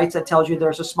parasites, that tells you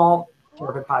there's a small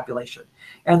terrapin population.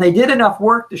 And they did enough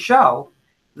work to show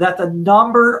that the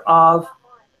number of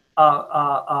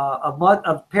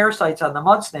parasites on the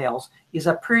mud snails is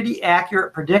a pretty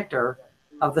accurate predictor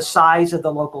of the size of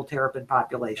the local terrapin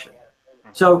population.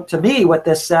 So to me, what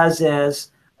this says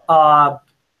is that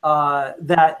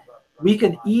we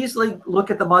can easily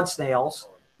look at the mud snails,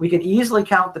 we can easily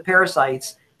count the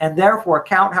parasites, and therefore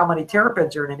count how many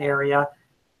terrapins are in an area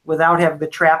without having to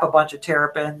trap a bunch of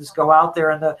terrapins, go out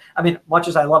there much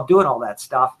as I love doing all that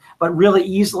stuff, but really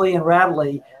easily and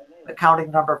readily counting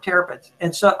the number of terrapins.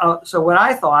 And so what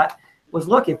I thought was,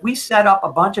 look, if we set up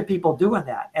a bunch of people doing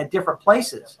that at different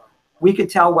places, we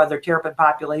could tell whether terrapin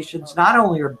populations not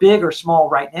only are big or small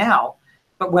right now,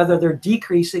 but whether they're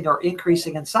decreasing or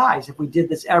increasing in size if we did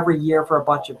this every year for a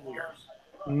bunch of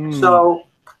years. So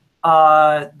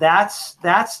that's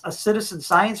a citizen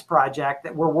science project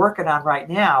that we're working on right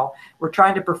now. We're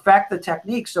trying to perfect the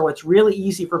technique so it's really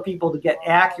easy for people to get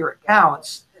accurate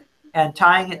counts and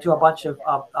tying it to a bunch of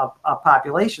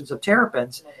populations of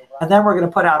terrapins. And then we're going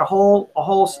to put out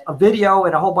a video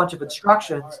and a whole bunch of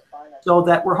instructions so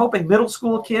that we're hoping middle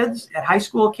school kids and high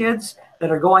school kids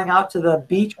that are going out to the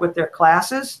beach with their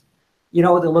classes you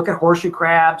know, they look at horseshoe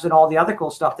crabs and all the other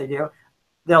cool stuff they do.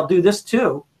 They'll do this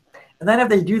too. And then if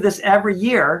they do this every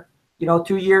year, you know,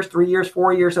 2 years, 3 years,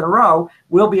 4 years in a row,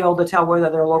 we'll be able to tell whether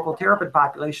their local terrapin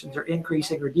populations are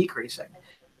increasing or decreasing.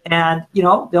 And, you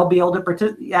know, they'll be able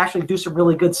to actually do some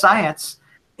really good science,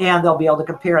 and they'll be able to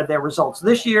compare their results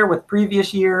this year with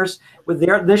previous years,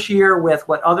 this year with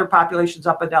what other populations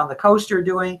up and down the coast are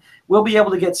doing. We'll be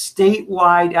able to get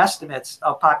statewide estimates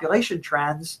of population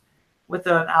trends with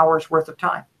an hour's worth of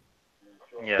time.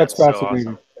 Yeah, that's fascinating. So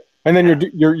awesome. And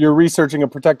then you're researching a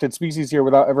protected species here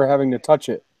without ever having to touch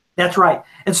it. That's right.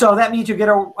 And so that means you get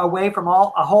away from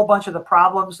a whole bunch of the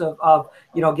problems of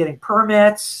you know, getting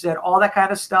permits and all that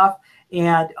kind of stuff,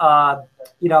 and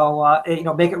you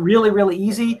know, make it really, really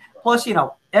easy. Plus, you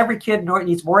know, every kid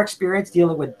needs more experience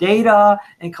dealing with data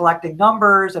and collecting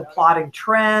numbers and plotting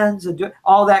trends, and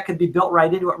all that can be built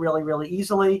right into it really, really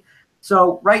easily.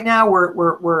 So right now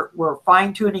we're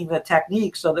fine-tuning the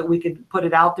technique so that we can put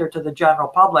it out there to the general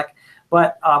public.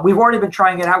 But we've already been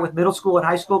trying it out with middle school and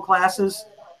high school classes.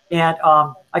 And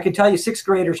I can tell you 6th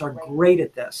graders are great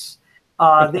at this.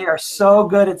 They are so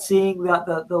good at seeing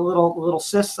the little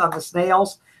cysts on the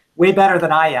snails, way better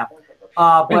than I am.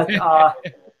 But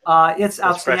it's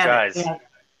outstanding. And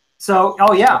so,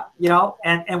 oh yeah, you know,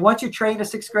 and once you train a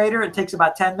 6th grader, it takes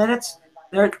about 10 minutes.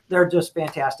 They're just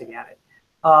fantastic at it.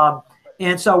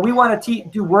 And so we want to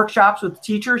do workshops with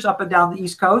teachers up and down the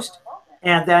East Coast,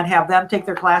 and then have them take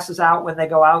their classes out when they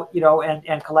go out, you know,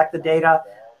 and collect the data.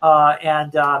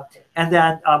 And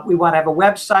then we want to have a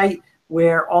website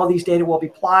where all these data will be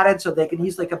plotted so they can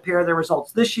easily compare their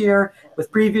results this year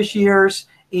with previous years,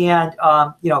 and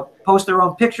you know, post their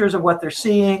own pictures of what they're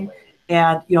seeing,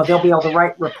 and you know, they'll be able to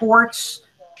write reports,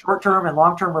 short-term and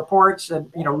long-term reports,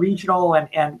 and you know, regional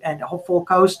and full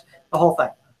coast, the whole thing.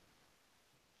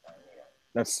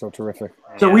 That's so terrific.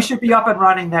 So we should be up and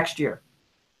running next year.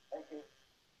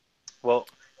 Well,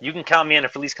 you can count me in for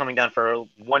at least coming down for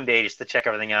one day just to check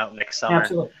everything out next summer.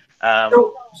 Absolutely.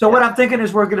 So what I'm thinking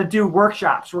is we're going to do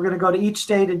workshops. We're going to go to each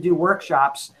state and do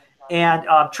workshops and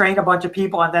train a bunch of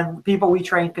people, and then people we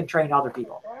train can train other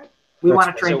people. We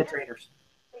want to train the trainers.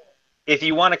 If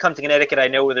you want to come to Connecticut, I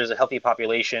know where there's a healthy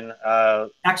population.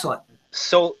 Excellent.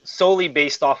 Solely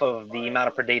based off of the amount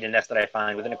of predated nests that I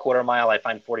find. Within a quarter mile, I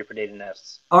find 40 predated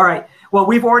nests. All right. Well,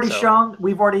 we've already shown,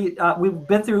 we've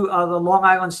been through the Long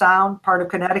Island Sound part of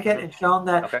Connecticut and shown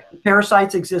that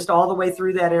parasites exist all the way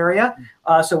through that area.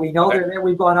 So we know they're there.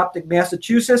 We've gone up to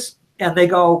Massachusetts, and they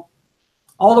go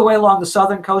all the way along the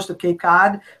southern coast of Cape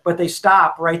Cod, but they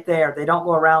stop right there. They don't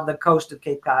go around the coast of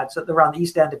Cape Cod, so they're around the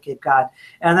east end of Cape Cod.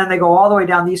 And then they go all the way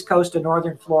down the east coast to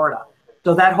northern Florida.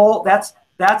 So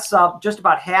that's just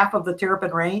about half of the terrapin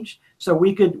range. So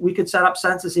we could set up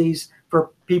censuses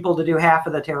for people to do half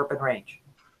of the terrapin range.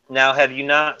 Now, have you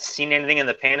not seen anything in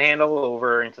the Panhandle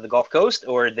over into the Gulf Coast,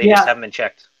 or they just haven't been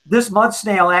checked? This mud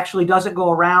snail actually doesn't go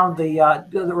around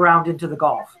around into the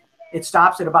Gulf. It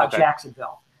stops at about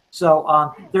Jacksonville.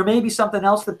 So there may be something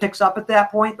else that picks up at that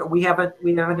point, but we haven't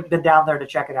been down there to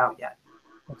check it out yet.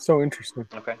 That's so interesting.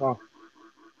 Okay. Wow.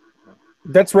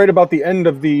 That's right about the end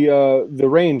of the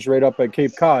range, right up at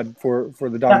Cape Cod for the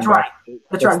diamondback. That's right.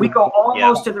 That's right. We go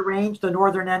almost to the range, the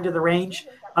northern end of the range.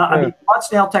 I mean, mud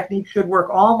snail technique should work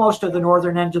almost to the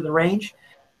northern end of the range,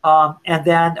 and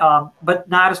then, but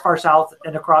not as far south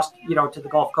and across, you know, to the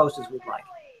Gulf Coast as we'd like.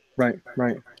 Right.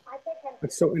 Right.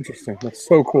 That's so interesting. That's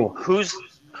so cool.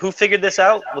 Who figured this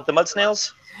out with the mud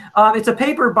snails? It's a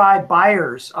paper by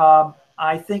Byers.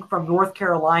 I think from North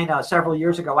Carolina several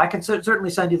years ago. I can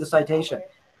certainly send you the citation.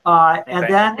 And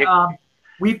then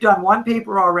we've done one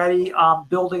paper already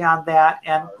building on that.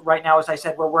 And right now, as I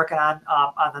said, we're working on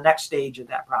the next stage of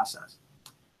that process.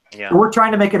 Yeah. So we're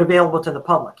trying to make it available to the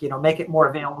public, you know, make it more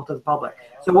available to the public.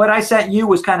 So what I sent you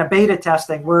was kind of beta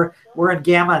testing. We're in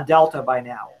Gamma and Delta by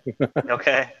now.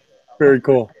 Okay. Very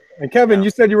cool. And Kevin, you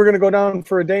said you were going to go down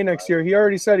for a day next year. He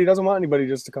already said he doesn't want anybody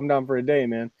just to come down for a day,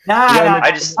 man.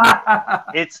 It's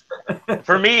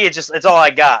for me. It's all I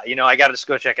got. You know, I got to just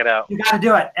go check it out. You got to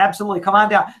do it. Absolutely. Come on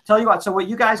down. Tell you what. So what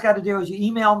you guys got to do is you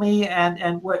email me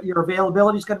and what your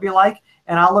availability is going to be like,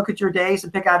 and I'll look at your days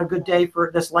and pick out a good day for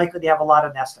this likely to have a lot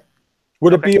of nesting.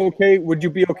 Would it be okay? Would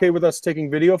you be okay with us taking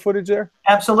video footage there?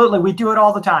 Absolutely. We do it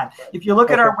all the time. If you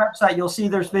look at our website, you'll see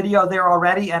there's video there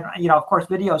already, and you know, of course,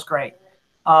 video is great.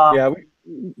 Yeah,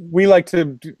 we like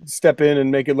to step in and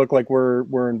make it look like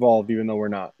we're involved, even though we're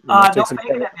not. You know, don't fake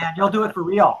it, man. You'll do it for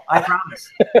real. I promise.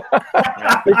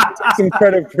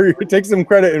 Take some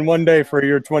credit in one day for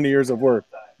your 20 years of work.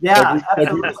 Yeah,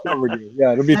 absolutely.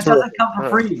 Yeah, it'll be that doesn't come for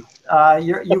free.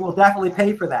 You will definitely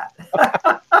pay for that.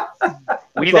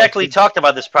 We've actually talked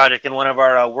about this project in one of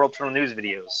our World Turtle News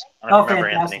videos. I don't remember,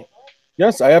 fantastic. Anthony.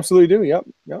 Yes, I absolutely do. Yep,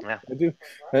 Yeah. I do.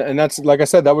 And that's, like I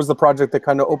said, that was the project that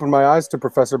kind of opened my eyes to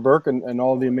Professor Burke and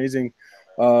all the amazing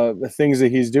things that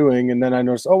he's doing. And then I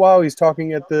noticed, oh, wow, he's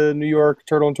talking at the New York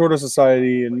Turtle and Tortoise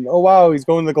Society. And, oh, wow, he's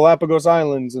going to the Galapagos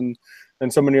Islands and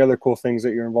so many other cool things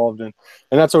that you're involved in.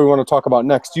 And that's what we want to talk about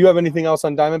next. Do you have anything else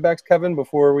on Diamondbacks, Kevin,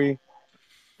 before we...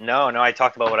 No, I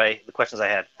talked about the questions I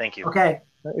had. Thank you. Okay.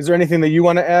 Is there anything that you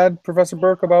want to add, Professor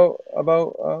Burke, about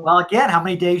Well, again, how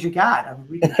many days you got? I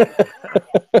mean, I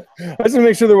just want to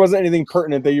make sure there wasn't anything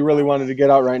pertinent that you really wanted to get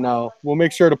out right now. We'll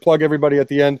make sure to plug everybody at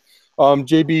the end.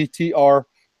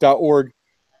 jbtr.org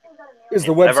is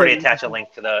the website. I've already attached a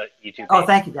link to the YouTube page. oh,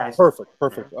 thank you, guys. Perfect.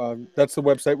 That's the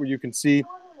website where you can see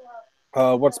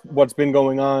what's been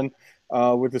going on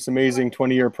with this amazing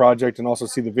 20-year project, and also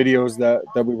see the videos that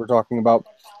we were talking about.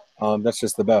 That's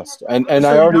just the best. And so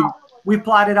I already... we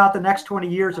plotted out the next 20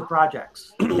 years of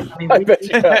projects. I mean,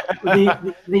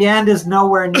 the end is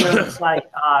nowhere near in sight.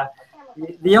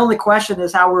 The only question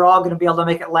is how we're all going to be able to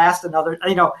make it last another,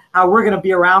 how we're going to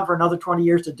be around for another 20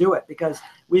 years to do it, because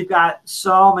we've got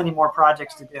so many more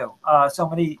projects to do, so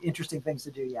many interesting things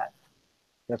to do yet.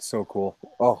 That's so cool.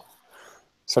 Oh,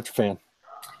 such a fan.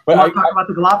 But I talk about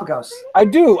the Galapagos. I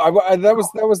do. That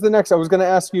was the next. I was going to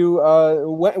ask you,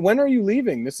 when are you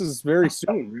leaving? This is very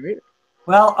soon, right?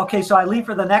 Well, okay, so I leave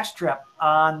for the next trip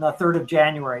on the 3rd of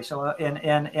January, so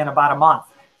in about a month.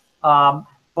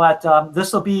 But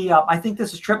this will be, I think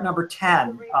this is trip number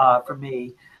 10 for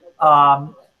me.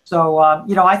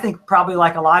 I think probably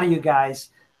like a lot of you guys,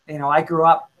 I grew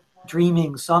up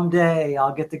dreaming someday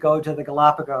I'll get to go to the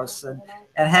Galapagos and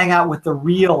hang out with the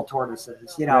real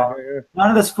tortoises. None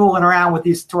of this fooling around with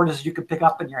these tortoises you could pick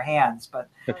up in your hands,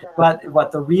 but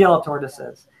what the real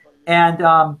tortoises.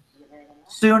 And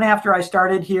soon after I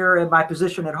started here in my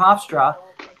position at Hofstra,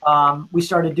 we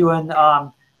started doing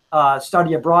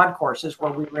study abroad courses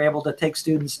where we were able to take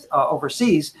students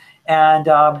overseas, and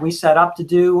we set up to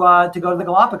go to the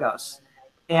Galapagos.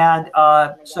 And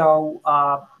so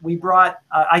we brought.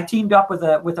 I teamed up with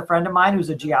a friend of mine who's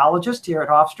a geologist here at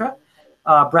Hofstra,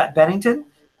 Brett Bennington,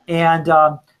 and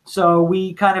so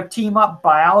we kind of team up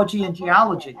biology and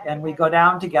geology, and we go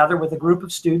down together with a group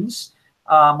of students.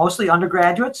 Mostly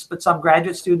undergraduates, but some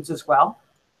graduate students as well.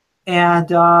 And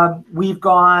we've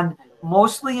gone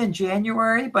mostly in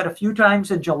January, but a few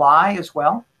times in July as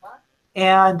well.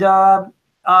 And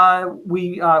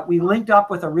we linked up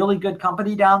with a really good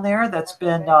company down there that's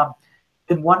been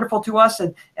wonderful to us.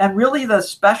 And really the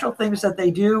special things that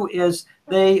they do is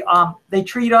they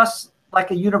treat us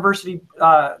like a university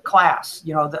class,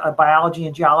 a biology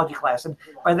and geology class. And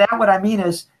by that, what I mean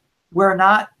is we're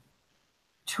not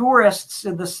tourists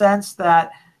in the sense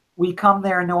that we come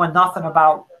there knowing nothing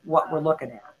about what we're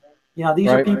looking at. These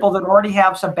are people that already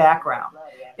have some background.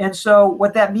 And so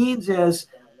what that means is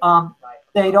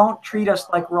they don't treat us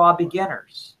like raw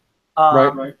beginners.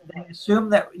 They assume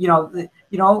that,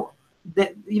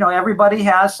 everybody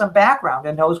has some background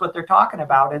and knows what they're talking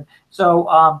about. And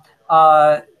so,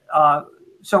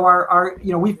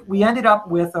 we ended up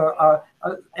with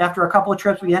after a couple of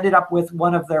trips, we ended up with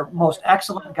one of their most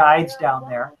excellent guides down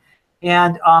there.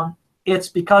 And it's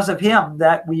because of him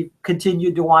that we've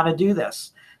continued to want to do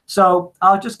this. So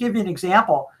I'll just give you an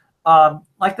example.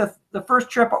 Like the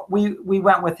first trip we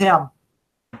went with him,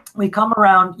 we come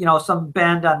around, some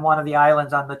bend on one of the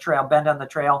islands on the trail,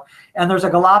 and there's a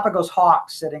Galapagos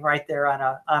hawk sitting right there on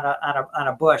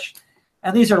a bush.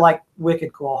 And these are like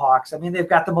wicked cool hawks. I mean, they've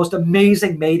got the most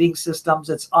amazing mating systems.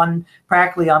 It's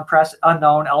practically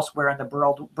unknown elsewhere in the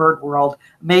bird world.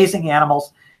 Amazing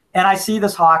animals. And I see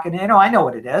this hawk, and I know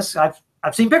what it is. I've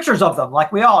seen pictures of them,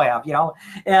 like we all have,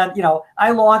 And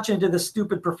I launch into this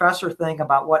stupid professor thing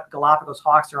about what Galapagos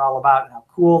hawks are all about and how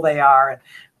cool they are and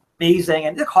amazing.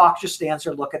 And the hawk just stands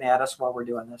there looking at us while we're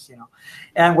doing this,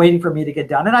 and waiting for me to get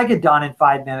done. And I get done in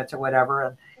 5 minutes or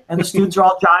whatever. And the students are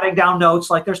all jotting down notes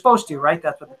like they're supposed to, right?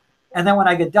 And then when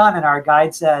I get done and our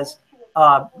guide says,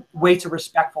 waits a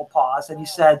respectful pause, and he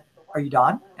said, "Are you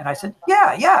done?" And I said,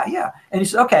 yeah. And he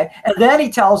said, "Okay." And then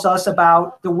he tells us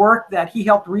about the work that he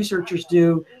helped researchers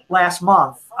do last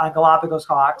month on Galapagos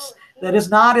hawks that is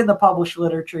not in the published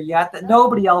literature yet, that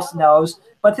nobody else knows,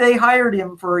 but they hired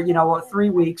him for, 3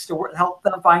 weeks to help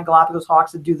them find Galapagos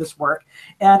hawks and do this work.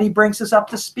 And he brings us up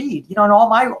to speed.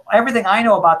 And everything I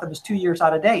know about them is 2 years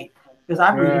out of date because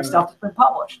I'm reading stuff that's been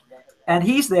published. And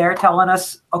he's there telling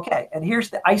us, okay, and here's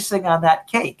the icing on that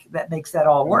cake that makes that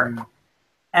all work.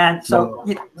 And so,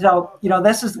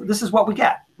 this is what we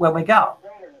get when we go.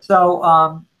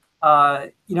 So,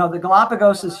 you know, the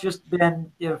Galapagos has just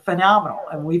been, you know, phenomenal,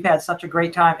 and we've had such a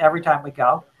great time every time we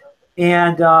go.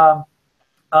 And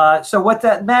so what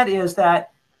that meant is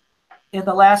that in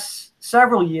the last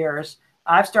several years,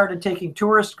 I've started taking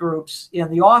tourist groups in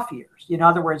the off years. In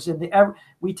other words,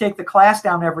 we take the class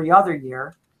down every other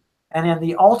year, and in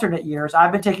the alternate years,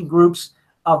 I've been taking groups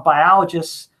of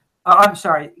biologists.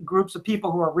 Groups of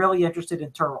people who are really interested in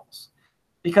turtles,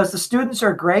 because the students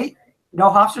are great. You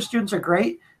know, Hofstra students are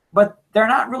great, but they're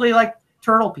not really like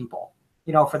turtle people,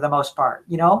 you know, for the most part.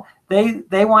 You know,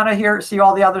 they want to see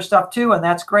all the other stuff too, and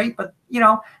that's great, but, you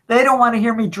know, they don't want to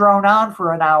hear me drone on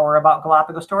for an hour about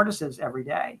Galapagos tortoises every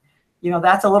day. You know,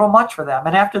 that's a little much for them.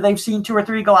 And after they've seen 2 or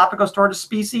 3 Galapagos tortoise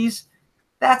species,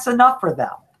 that's enough for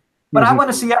them. But I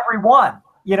want to see every one.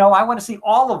 You know, I want to see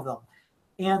all of them.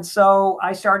 And so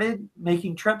I started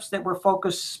making trips that were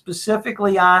focused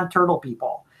specifically on turtle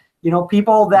people. You know,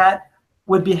 people that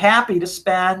would be happy to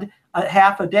spend a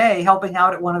half a day helping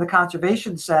out at one of the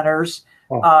conservation centers,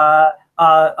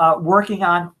 working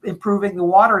on improving the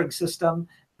watering system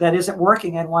that isn't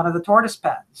working in one of the tortoise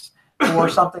pens or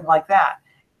something like that.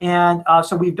 And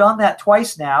so we've done that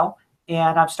twice now,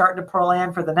 and I'm starting to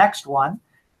plan for the next one.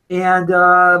 And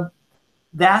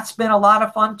that's been a lot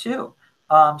of fun too.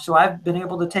 So I've been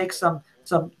able to take some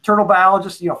turtle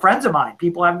biologists, you know, friends of mine,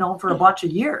 people I've known for a bunch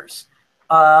of years,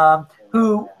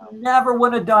 who never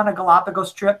would have done a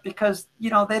Galapagos trip because, you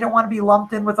know, they don't want to be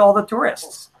lumped in with all the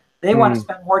tourists. They want to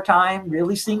spend more time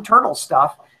really seeing turtle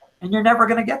stuff, and you're never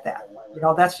going to get that. You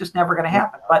know, that's just never going to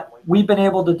happen. But we've been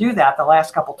able to do that the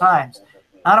last couple times.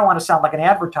 I don't want to sound like an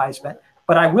advertisement,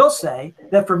 but I will say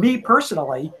that for me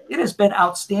personally, it has been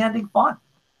outstanding fun.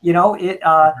 You know,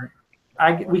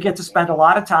 we get to spend a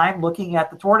lot of time looking at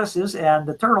the tortoises and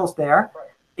the turtles there,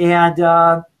 and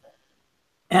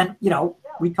you know,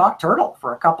 we talk turtle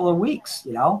for a couple of weeks.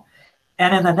 You know,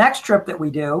 and in the next trip that we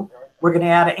do, we're going to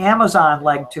add an Amazon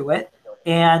leg to it,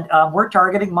 and we're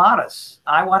targeting matas.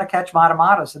 I want to catch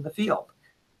matas in the field,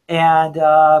 and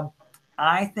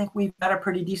I think we've got a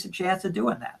pretty decent chance of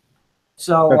doing that.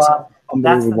 So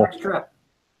that's the next trip.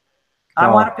 I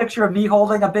want a picture of me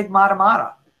holding a big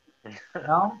mata. You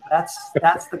know, that's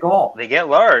the goal. They get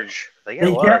large. They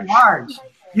get large.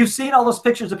 You've seen all those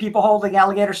pictures of people holding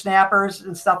alligator snappers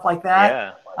and stuff like that.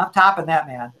 Yeah. I'm topping that,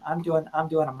 man. I'm doing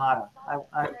a mata.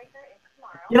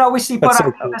 You know, we see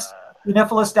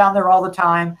Unipholus down there all the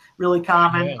time, really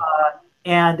common. Yeah.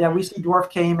 And we see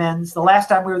dwarf caimans. The last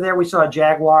time we were there, we saw a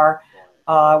jaguar.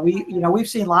 We've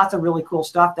seen lots of really cool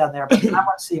stuff down there, but I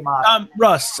want to see mata.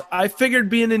 Russ, I figured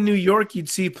being in New York, you'd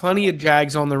see plenty of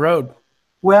jags on the road.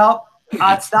 Well,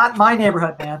 it's not my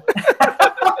neighborhood, man.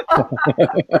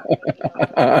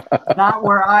 Not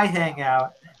where I hang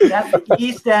out. That's the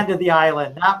east end of the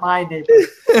island, not my neighborhood.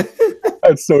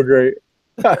 That's so great.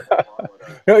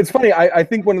 No, it's funny. I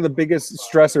think one of the biggest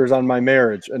stressors on my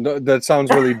marriage, and that sounds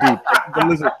really deep, but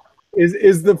listen,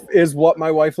 is what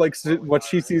my wife likes, what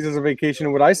she sees as a vacation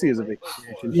and what I see as a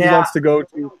vacation. She wants to go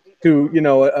to you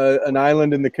know, an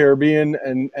island in the Caribbean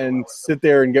and sit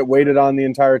there and get waited on the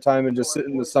entire time and just sit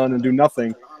in the sun and do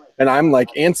nothing. And I'm like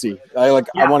antsy. I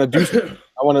want to do something.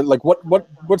 I want to, like,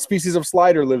 what species of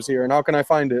slider lives here and how can I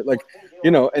find it? Like,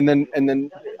 you know, and then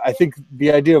I think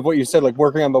the idea of what you said, like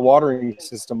working on the watering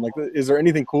system, like, is there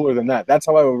anything cooler than that? That's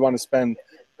how I would want to spend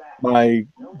my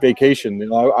vacation. You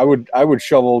know, I would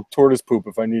shovel tortoise poop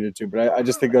if I needed to, but I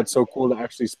just think that's so cool to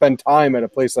actually spend time at a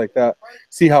place like that,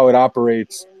 see how it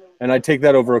operates, and I'd take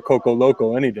that over a Coco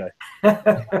Loco any day.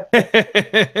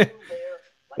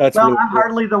 That's well, really I'm cool.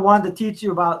 hardly the one to teach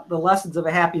you about the lessons of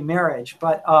a happy marriage,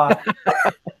 but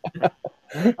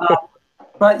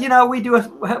but you know,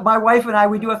 my wife and I,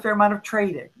 we do a fair amount of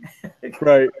trading.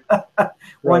 Right.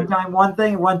 One time one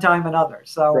thing, one time another.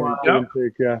 So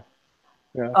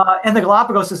and the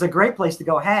Galapagos is a great place to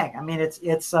go hang. I mean,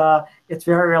 it's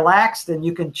very relaxed and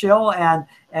you can chill and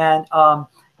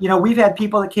you know, we've had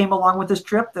people that came along with this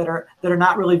trip that are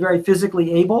not really very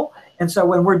physically able, and so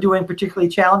when we're doing particularly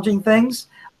challenging things,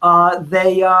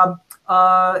 they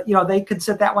can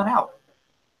sit that one out.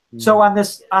 So on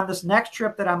this next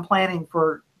trip that I'm planning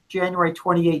for January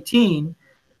 2018,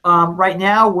 right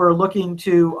now we're looking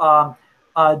to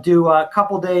do a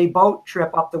couple-day boat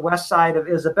trip up the west side of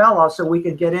Isabella so we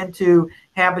can get into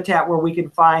habitat where we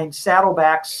can find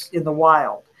saddlebacks in the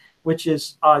wild, which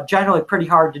is generally pretty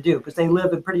hard to do because they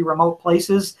live in pretty remote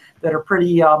places that are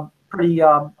pretty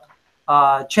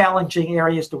challenging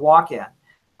areas to walk in.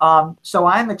 So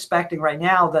I'm expecting right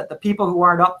now that the people who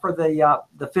aren't up for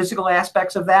the physical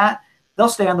aspects of that, they'll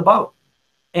stay on the boat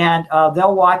and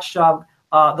they'll watch.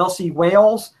 They'll see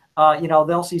whales.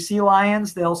 They'll see sea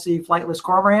lions. They'll see flightless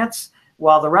cormorants.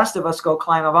 while the rest of us go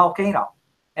climb a volcano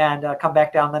and come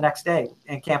back down the next day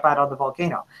and camp out on the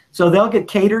volcano. So they'll get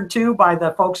catered to by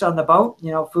the folks on the boat,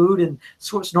 food and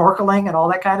snorkeling and all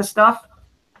that kind of stuff.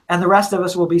 And the rest of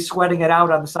us will be sweating it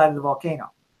out on the side of the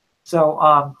volcano.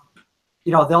 So,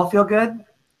 they'll feel good.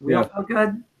 We'll feel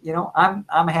good. I'm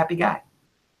a happy guy.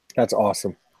 That's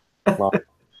awesome. Wow.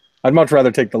 I'd much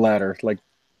rather take the latter. Like,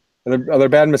 are there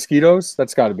bad mosquitoes?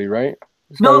 That's got to be, right?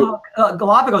 No,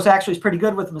 Galapagos actually is pretty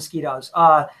good with mosquitoes.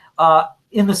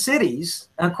 In the cities,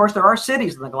 and of course there are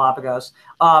cities in the Galapagos,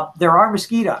 there are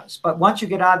mosquitoes. But once you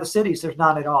get out of the cities, there's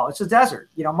none at all. It's a desert.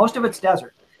 Most of it's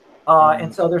desert.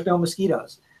 And so there's no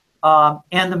mosquitoes.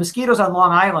 And the mosquitoes on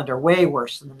Long Island are way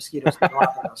worse than the mosquitoes in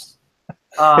Galapagos.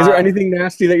 Is there anything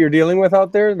nasty that you're dealing with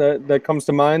out there that comes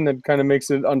to mind that kind of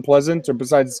makes it unpleasant, or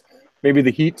besides maybe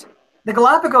the heat? The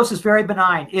Galapagos is very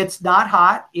benign. It's not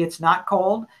hot. It's not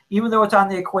cold. Even though it's on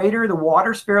the equator, the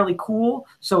water's fairly cool,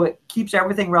 so it keeps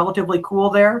everything relatively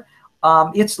cool there.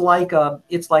 It's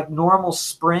like normal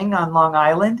spring on Long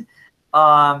Island.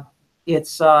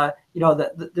 There's not,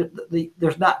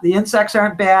 the insects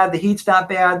aren't bad. The heat's not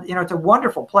bad. It's a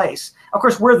wonderful place. Of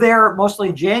course, we're there mostly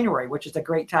in January, which is a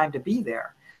great time to be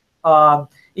there.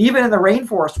 Even in the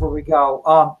rainforest where we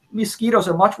go, mosquitoes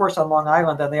are much worse on Long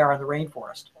Island than they are in the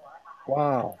rainforest.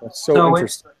 Wow, that's so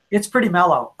interesting. It's pretty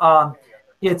mellow.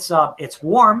 It's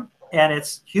warm and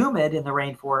it's humid in the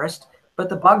rainforest, but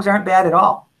the bugs aren't bad at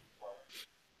all.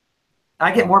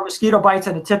 I get more mosquito bites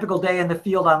on a typical day in the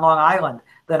field on Long Island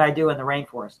than I do in the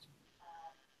rainforest.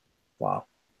 Wow.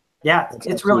 Yeah,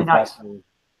 it's really nice.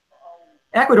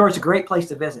 Ecuador is a great place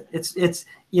to visit. They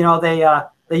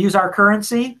use our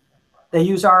currency, they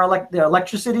use the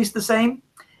electricity is the same,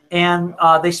 and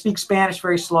they speak Spanish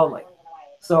very slowly.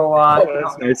 So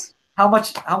that's nice. How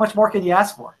much more can you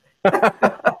ask for?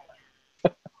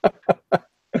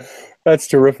 That's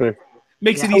terrific.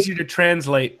 Makes it easier to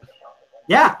translate.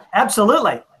 Yeah,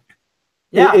 absolutely.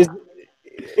 Yeah.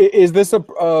 Is this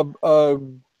a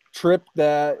trip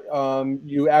that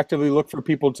you actively look for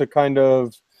people to kind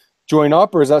of join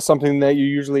up, or is that something that you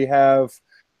usually have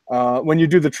when you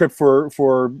do the trip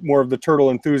for more of the turtle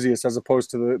enthusiasts as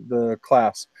opposed to the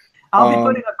class? I'll be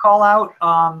putting a call out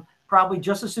probably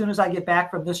just as soon as I get back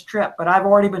from this trip. But I've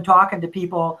already been talking to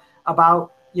people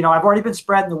about, I've already been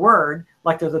spreading the word,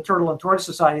 like there's the Turtle and Tortoise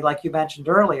Society, like you mentioned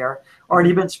earlier,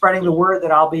 already been spreading the word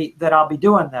that I'll be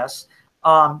doing this.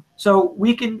 So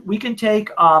we can take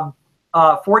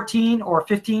 14 or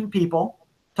 15 people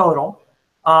total.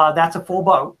 That's a full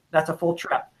boat. That's a full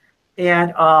trip.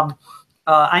 And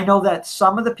I know that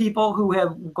some of the people who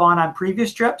have gone on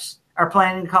previous trips are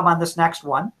planning to come on this next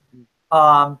one.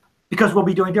 Because we'll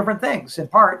be doing different things in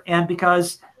part, and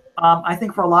because I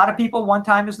think for a lot of people, one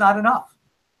time is not enough,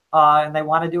 and they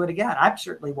want to do it again. I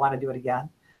certainly want to do it again.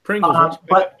 Pringles,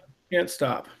 but you can't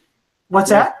stop. What's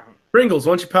that? Pringles,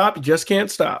 once you pop, you just can't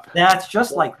stop. That's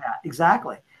just like that,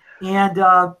 exactly. And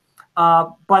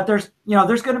but there's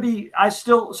going to be. I'm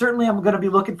going to be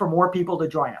looking for more people to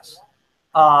join us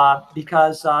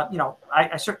because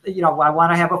I certainly I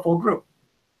want to have a full group,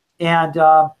 and.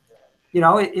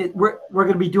 We're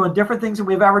going to be doing different things than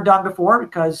we've ever done before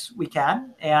because we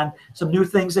can, and some new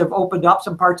things have opened up.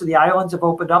 Some parts of the islands have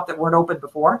opened up that weren't open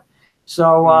before.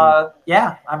 So I'm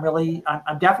definitely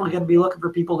going to be looking for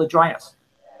people to join us.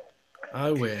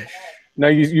 I wish. Now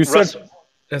you Russ, said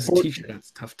as a teacher, that's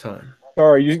a tough time.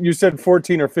 Sorry, you said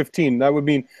 14 or 15. That would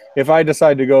mean if I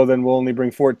decide to go, then we'll only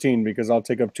bring 14 because I'll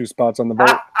take up 2 spots on the boat.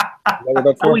 Is that what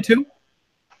that's for? Only 2?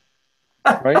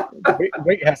 Right?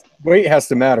 Weight has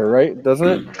to matter, right? Doesn't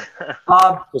it?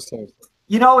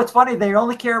 It's funny. They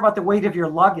only care about the weight of your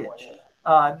luggage,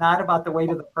 not about the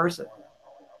weight of the person.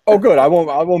 Oh, good. I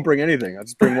won't bring anything. I'll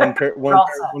just bring one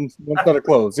set of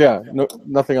clothes. Yeah,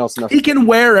 nothing else. Nothing. He can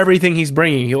wear everything he's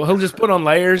bringing. He'll just put on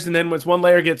layers, and then once one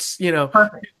layer gets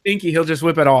stinky, he'll just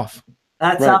whip it off.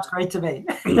 That sounds great to me.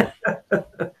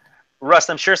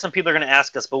 Russ, I'm sure some people are going to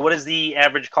ask us, but what is the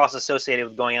average cost associated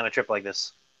with going on a trip like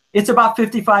this? It's about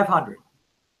 $5,500.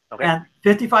 Okay. And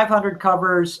 $5,500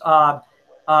 covers.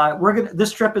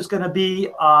 This trip is going to be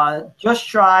just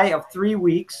shy of 3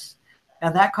 weeks,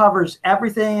 and that covers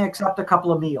everything except a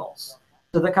couple of meals.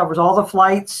 So that covers all the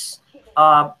flights,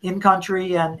 in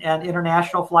country and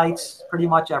international flights, pretty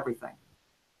much everything.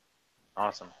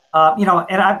 Awesome.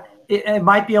 It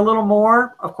might be a little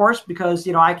more, of course, because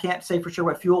I can't say for sure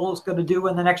what fuel is going to do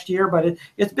in the next year, but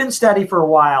it's been steady for a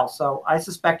while, so I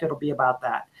suspect it'll be about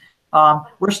that.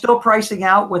 We're still pricing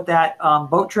out what that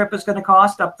boat trip is going to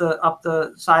cost up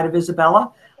the side of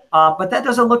Isabella, but that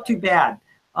doesn't look too bad.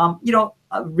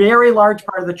 A very large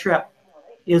part of the trip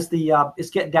is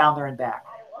getting down there and back.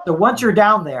 So once you're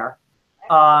down there,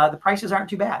 the prices aren't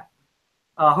too bad.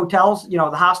 Hotels, the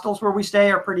hostels where we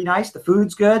stay are pretty nice. The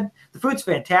food's good. The food's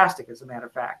fantastic, as a matter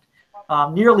of fact.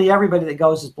 Nearly everybody that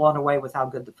goes is blown away with how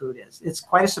good the food is. It's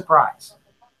quite a surprise.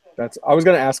 I was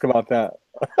going to ask about that.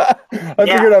 I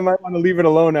figured I might want to leave it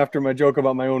alone after my joke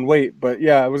about my own weight, but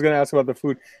yeah, I was going to ask about the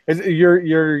food.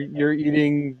 You're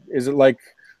eating? Is it like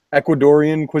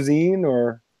Ecuadorian cuisine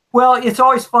or? Well, it's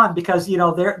always fun because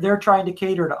they're trying to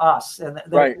cater to us, and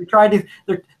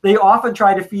they often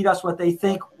try to feed us what they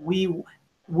think we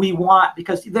want,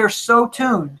 because they're so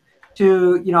tuned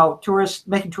to tourists,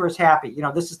 making tourists happy.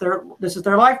 This is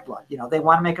their lifeblood. They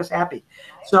want to make us happy.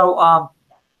 So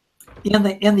in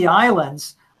the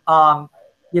islands,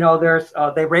 there's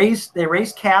they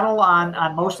raise cattle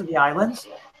on most of the islands.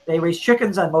 They raise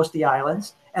chickens on most of the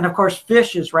islands, and of course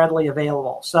fish is readily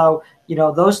available. So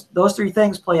those three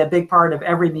things play a big part of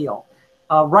every meal.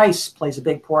 Rice plays a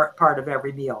big part of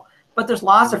every meal, but there's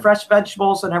lots of fresh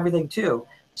vegetables and everything too.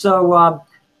 So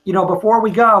before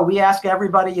we go, we ask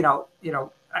everybody,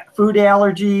 food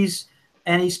allergies,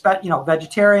 any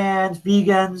vegetarians,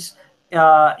 vegans,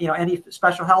 any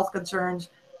special health concerns,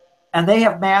 and they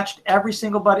have matched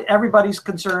everybody's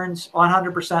concerns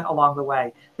 100% along the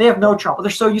way. They have no trouble.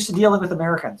 They're so used to dealing with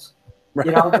Americans.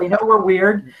 They know we're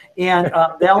weird, and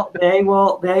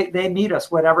they meet us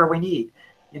whatever we need.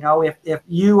 If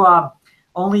you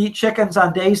only eat chickens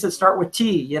on days that start with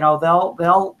T, they'll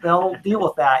deal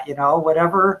with that.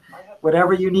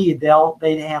 Whatever you need,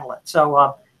 they handle it.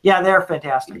 So they're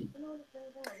fantastic.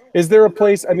 Is there a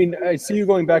place? I mean, I see you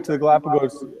going back to the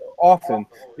Galapagos often.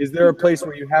 Is there a place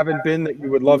where you haven't been that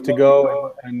you would love to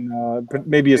go, and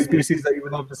maybe a species that you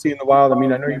would love to see in the wild? I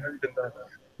mean, I know you mentioned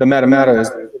the Matamata. Is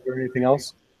there anything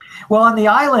else? Well, on the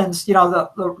islands, the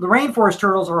rainforest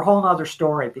turtles are a whole other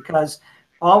story, because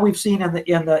all we've seen in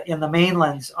the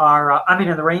mainlands are,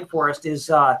 in the rainforest is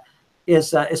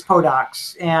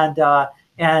podocs,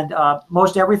 and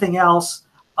most everything else.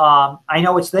 I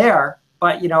know it's there,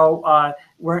 but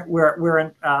we're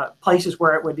in places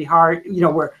where it would be hard.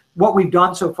 Where what we've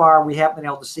done so far, we haven't been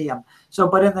able to see them. So,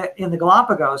 but in the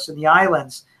Galapagos, in the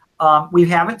islands, we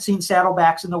haven't seen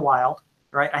saddlebacks in the wild.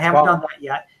 Right, I haven't done that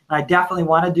yet, and I definitely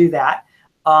want to do that.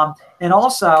 And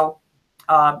also,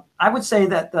 I would say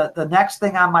that the next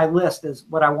thing on my list is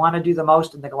what I want to do the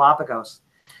most in the Galapagos.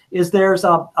 Is there's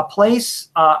a place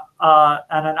on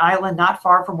an island not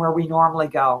far from where we normally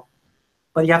go,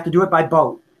 but you have to do it by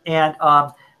boat, and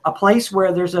a place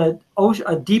where there's an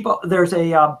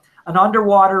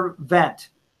underwater vent,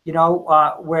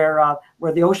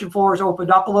 where the ocean floor is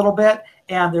opened up a little bit,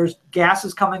 and there's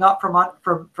gases coming up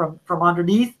from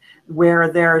underneath,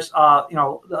 where there's a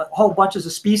whole bunches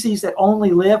of species that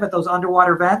only live at those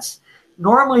underwater vents.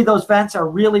 Normally those vents are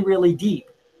really, really deep,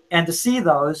 and to see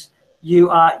those, you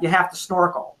have to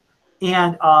snorkel,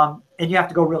 and you have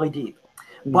to go really deep.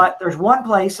 But there's one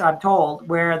place, I'm told,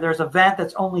 where there's a vent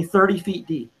that's only 30 feet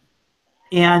deep,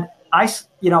 and I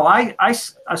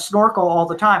snorkel all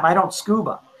the time. I don't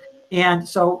scuba. And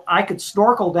so I could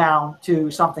snorkel down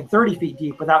to something 30 feet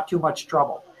deep without too much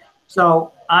trouble.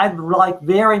 So I'd like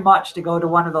very much to go to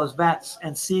one of those vents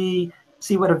and see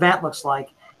what a vent looks like.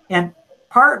 And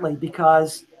partly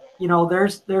because,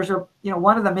 there's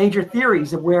one of the major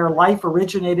theories of where life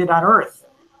originated on Earth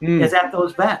is at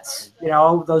those vents,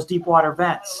 those deep water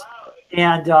vents.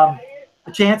 And a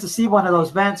chance to see one of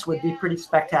those vents would be pretty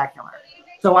spectacular.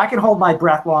 So I can hold my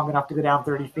breath long enough to go down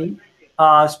 30 feet,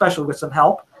 especially with some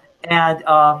help. And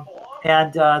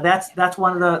that's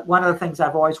one of the things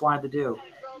I've always wanted to do.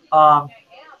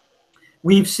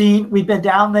 We've been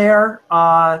down there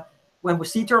when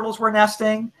sea turtles were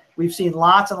nesting. We've seen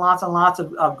lots and lots and lots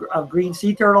of green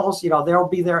sea turtles. They'll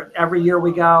be there every year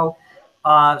we go.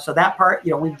 So that part,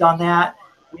 we've done that.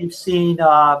 We've seen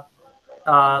lots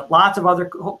of other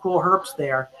cool herps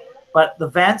there. But the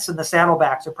vents and the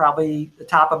saddlebacks are probably the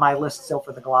top of my list still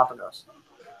for the Galapagos.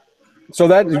 So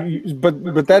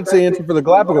but that's the answer for the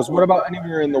Galapagos. What about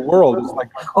anywhere in the world?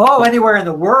 Anywhere in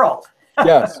the world.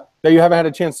 Yes, that you haven't had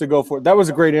a chance to go for. That was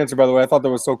a great answer, by the way. I thought that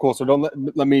was so cool. So don't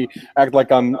let me act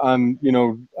like I'm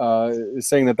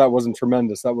saying that wasn't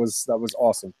tremendous. That was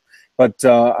awesome. But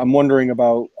I'm wondering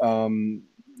about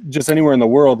just anywhere in the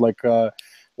world, like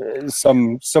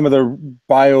some of the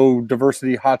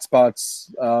biodiversity hotspots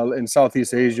in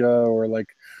Southeast Asia, or like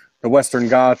the Western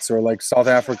Ghats, or like South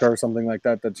Africa or something like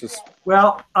that. That's just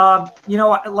like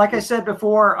I said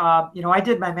before, I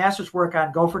did my master's work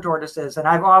on gopher tortoises, and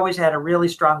I've always had a really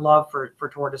strong love for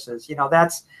tortoises.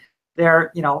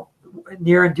 They're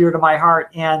near and dear to my heart.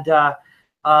 And now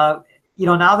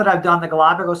that I've done the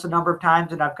Galapagos a number of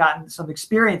times, and I've gotten some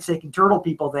experience taking turtle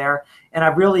people there, and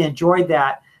I've really enjoyed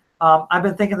that. I've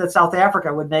been thinking that South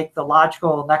Africa would make the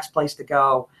logical next place to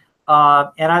go.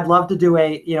 And I'd love to do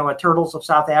a Turtles of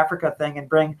South Africa thing and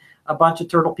bring a bunch of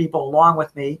turtle people along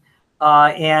with me,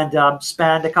 and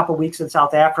spend a couple weeks in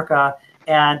South Africa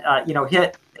and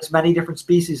hit as many different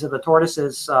species of the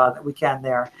tortoises that we can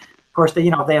there. Of course, they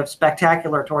have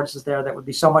spectacular tortoises there that would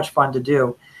be so much fun to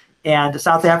do. And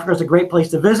South Africa is a great place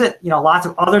to visit. Lots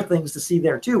of other things to see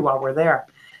there too while we're there.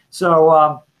 So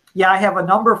I have a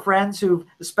number of friends who,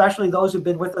 especially those who've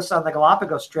been with us on the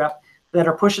Galapagos trip, that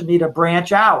are pushing me to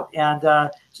branch out and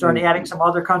start adding some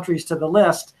other countries to the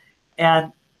list.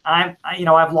 And I've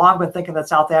long been thinking that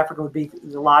South Africa would be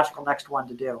the logical next one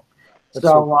to do.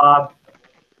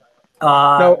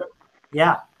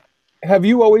 Yeah. Have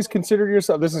you always considered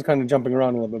yourself? This is kind of jumping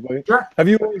around a little bit, but sure. Have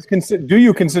you always do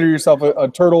you consider yourself a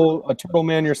turtle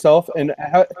man yourself? And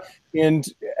have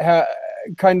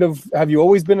you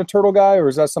always been a turtle guy, or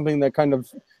is that something that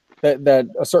that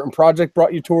a certain project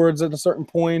brought you towards at a certain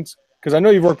point? Because I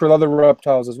know you've worked with other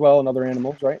reptiles as well and other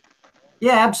animals, right?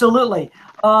 Yeah, absolutely.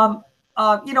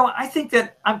 I think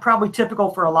that I'm probably typical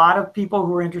for a lot of people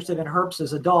who are interested in herps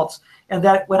as adults, and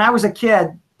that when I was a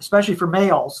kid, especially for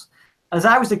males, as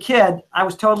I was a kid, I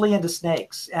was totally into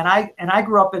snakes, and I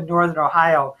grew up in northern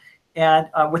Ohio, and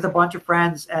with a bunch of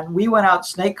friends, and we went out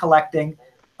snake collecting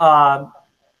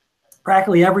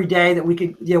practically every day that we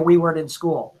could. We weren't in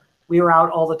school; we were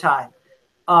out all the time,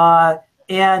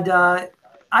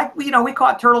 we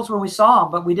caught turtles when we saw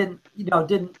them, but we didn't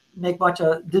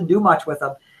do much with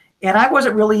them, and I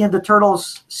wasn't really into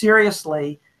turtles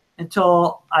seriously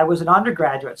until I was an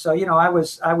undergraduate. So I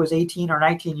was 18 or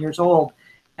 19 years old.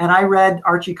 And I read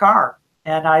Archie Carr,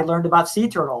 and I learned about sea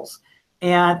turtles.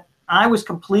 And I was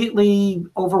completely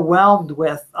overwhelmed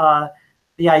with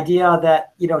the idea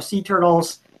that, sea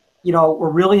turtles,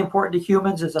 were really important to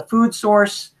humans as a food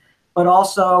source, but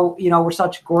also, were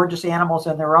such gorgeous animals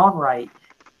in their own right.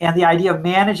 And the idea of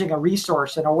managing a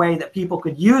resource in a way that people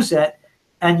could use it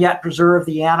and yet preserve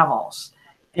the animals.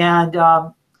 And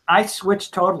I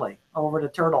switched totally over to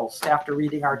turtles after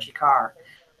reading Archie Carr.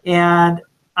 And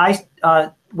I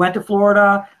went to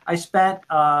Florida. I spent,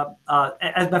 as a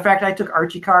matter of fact, I took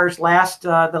Archie Carr's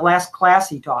the last class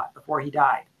he taught before he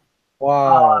died.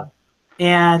 Wow.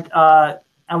 And I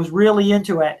was really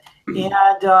into it. And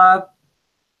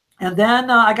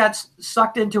then I got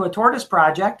sucked into a tortoise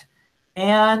project,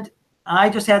 and I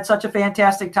just had such a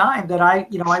fantastic time that I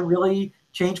really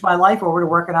changed my life over to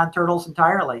working on turtles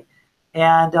entirely.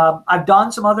 And I've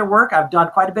done some other work. I've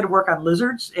done quite a bit of work on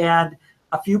lizards and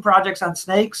a few projects on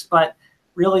snakes, but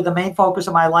really the main focus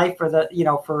of my life for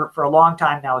a long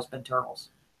time now has been turtles.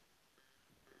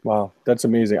 Wow, that's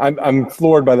amazing. I'm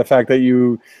floored by the fact that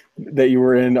you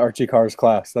were in Archie Carr's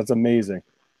class. That's amazing.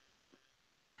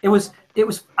 It was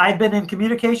I'd been in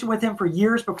communication with him for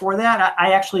years before that.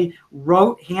 I actually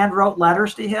hand wrote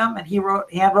letters to him, and he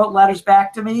hand wrote letters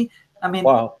back to me. I mean,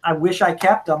 wow. I wish I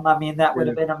kept them. I mean, that would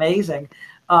have been amazing.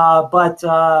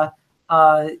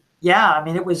 Yeah, I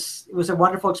mean, it was a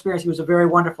wonderful experience. He was a very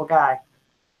wonderful guy.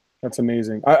 That's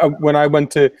amazing. When I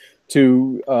went to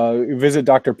visit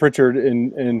Dr. Pritchard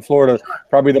in Florida,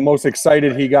 probably the most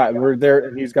excited he got. We're there,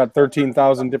 and he's got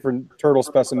 13,000 different turtle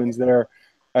specimens there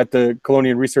at the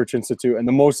Chelonian Research Institute, and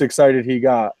the most excited he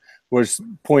got was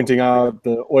pointing out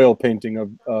the oil painting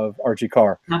of Archie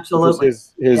Carr. Absolutely,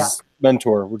 his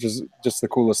mentor, which is just the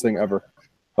coolest thing ever.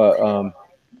 But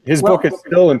his book is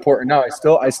still important now.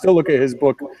 I still look at his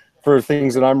book for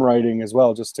things that I'm writing as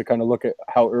well, just to kind of look at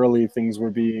how early things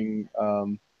were being.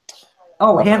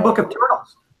 Handbook of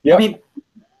Turtles. Yeah. I mean,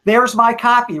 there's my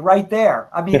copy right there.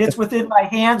 I mean, it's within my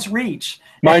hand's reach.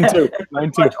 Mine too.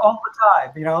 All the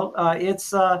time.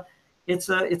 It's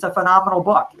a phenomenal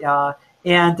book.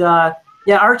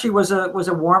 Archie was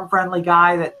a warm, friendly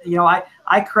guy that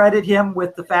I credit him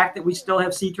with the fact that we still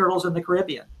have sea turtles in the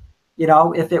Caribbean.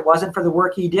 If it wasn't for the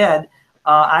work he did,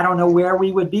 I don't know where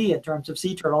we would be in terms of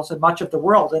sea turtles in much of the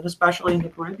world, and especially in the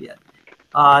Caribbean.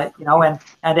 And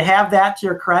to have that to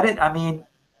your credit, I mean,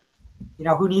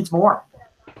 who needs more?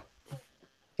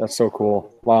 That's so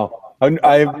cool. Wow.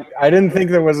 I didn't think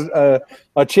there was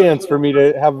a chance for me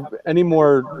to have any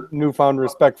more newfound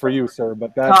respect for you, sir,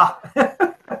 but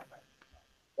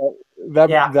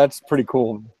that's pretty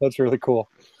cool. That's really cool.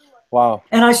 Wow.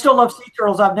 And I still love sea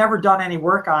turtles. I've never done any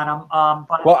work on them.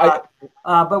 But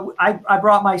I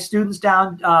brought my students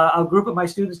down, a group of my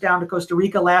students down to Costa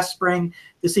Rica last spring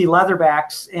to see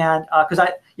leatherbacks, and because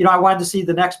I wanted to see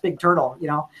the next big turtle,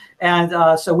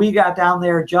 and so we got down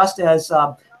there just as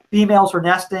females were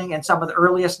nesting and some of the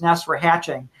earliest nests were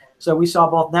hatching. So we saw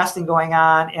both nesting going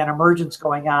on and emergence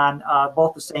going on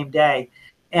both the same day.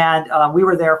 And we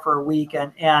were there for a week,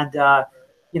 and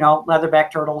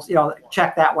leatherback turtles,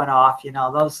 check that one off.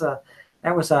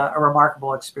 That was a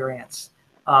remarkable experience.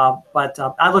 But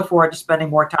I look forward to spending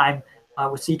more time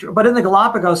with sea turtles. But in the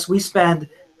Galapagos, we spend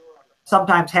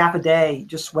sometimes half a day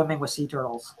just swimming with sea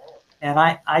turtles, and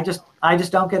I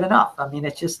just don't get enough. I mean,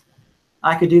 it's just,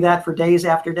 I could do that for days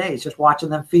after days, just watching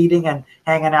them feeding and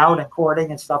hanging out and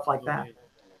courting and stuff like that.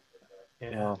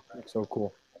 Yeah, wow, that's so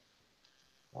cool.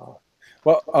 Wow.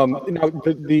 Well, now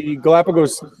the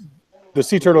Galapagos, the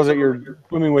sea turtles that you're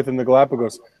swimming with in the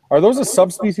Galapagos, are those a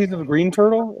subspecies of a green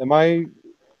turtle? Am I?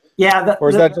 Yeah. Or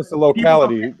is that just a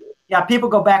locality? People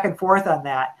go back and forth on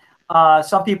that.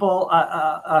 Some people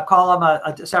call them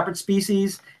a separate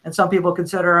species, and some people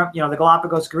consider them, the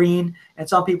Galapagos green, and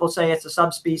some people say it's a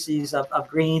subspecies of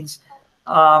greens.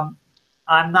 I'm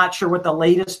not sure what the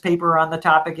latest paper on the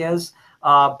topic is,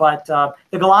 but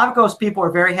the Galapagos people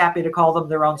are very happy to call them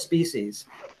their own species.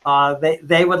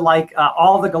 They would like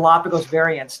all the Galapagos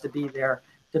variants to be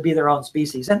their own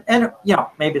species, and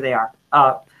maybe they are.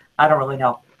 I don't really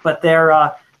know, but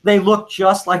they look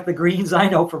just like the greens I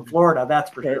know from Florida. That's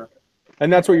for sure.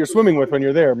 And that's what you're swimming with when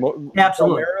you're there,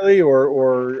 absolutely. Primarily,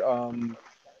 or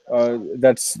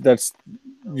that's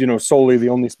solely the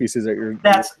only species that you're.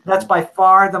 That's by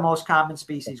far the most common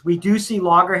species. We do see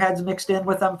loggerheads mixed in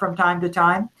with them from time to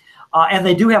time, and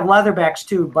they do have leatherbacks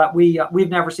too. But we've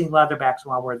never seen leatherbacks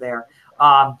while we're there.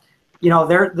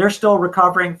 They're still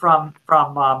recovering from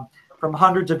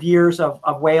hundreds of years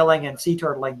of whaling and sea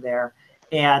turtling there,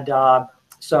 and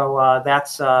so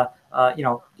that's.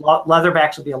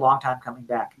 Leatherbacks will be a long time coming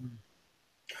back.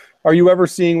 Are you ever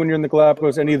seeing, when you're in the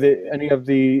Galapagos, any of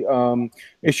the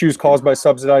issues caused by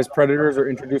subsidized predators or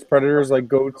introduced predators like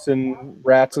goats and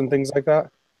rats and things like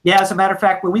that? Yeah, as a matter of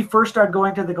fact, when we first started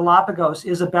going to the Galapagos,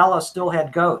 Isabella still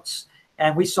had goats,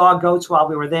 and we saw goats while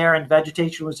we were there, and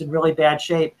vegetation was in really bad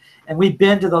shape. And we've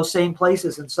been to those same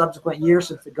places in subsequent years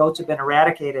since the goats have been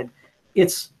eradicated.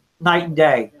 It's night and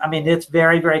day. I mean, it's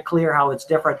very, very clear how it's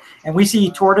different. And we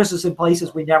see tortoises in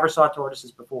places we never saw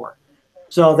tortoises before.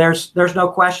 So there's no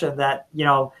question that,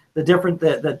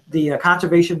 the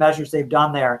conservation measures they've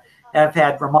done there have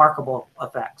had remarkable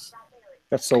effects.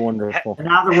 That's so wonderful. And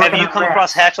now have you come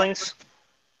across hatchlings?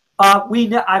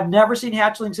 I've never seen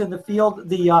hatchlings in the field.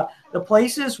 The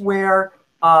places where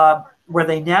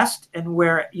they nest and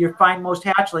where you find most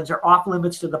hatchlings are off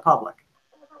limits to the public.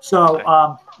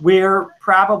 So we're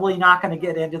probably not going to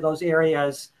get into those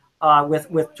areas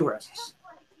with tourists.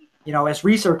 As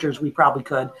researchers, we probably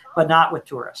could, but not with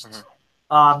tourists.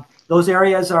 Mm-hmm. Those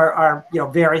areas are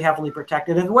very heavily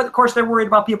protected, and of course they're worried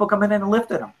about people coming in and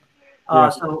lifting them.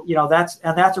 So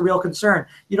that's a real concern.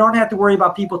 You don't have to worry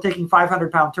about people taking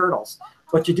 500-pound turtles,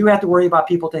 but you do have to worry about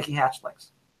people taking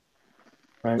hatchlings.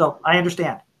 Right. So I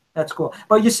understand. That's cool.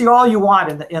 But you see all you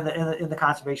want in the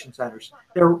conservation centers.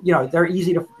 They're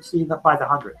easy to see by the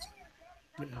hundreds.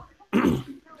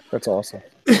 That's awesome.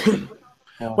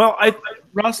 Well,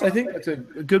 Russ, I think that's a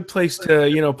good place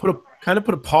to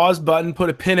put a pause button, put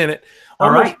a pin in it.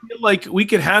 All right. I feel like we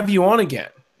could have you on again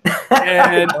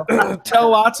and tell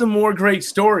lots of more great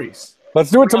stories.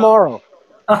 Let's do it tomorrow.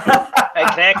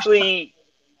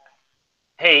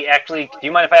 Hey, actually, do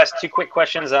you mind if I ask two quick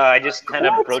questions? I just kind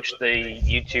of approached the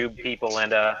YouTube people,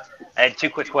 and I had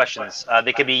two quick questions.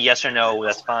 They could be yes or no.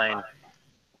 That's fine.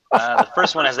 The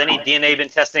first one, has any DNA been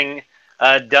testing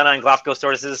done on Galapagos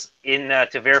tortoises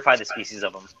to verify the species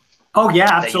of them? Oh,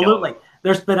 yeah, absolutely.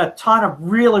 There's been a ton of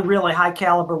really, really high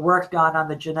caliber work done on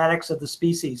the genetics of the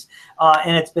species,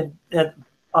 and it's been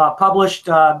published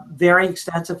very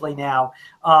extensively now.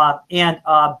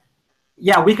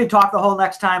 Yeah, we could talk the whole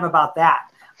next time about that.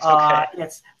 Okay.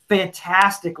 It's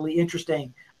fantastically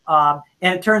interesting, and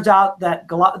it turns out that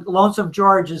Lonesome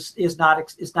George is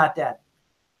not dead.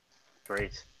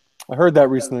 Great. I heard that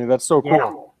recently. That's so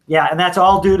cool. Yeah, and that's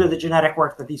all due to the genetic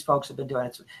work that these folks have been doing.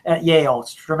 It's at Yale.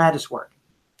 It's tremendous work.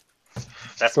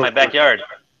 That's my backyard.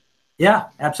 Yeah,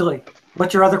 absolutely.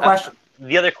 What's your other question?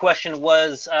 The other question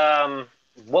was,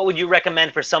 what would you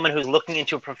recommend for someone who's looking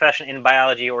into a profession in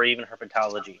biology or even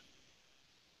herpetology?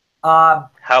 How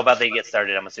about they get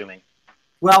started, I'm assuming?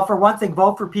 Well, for one thing,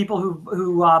 vote for people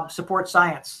who support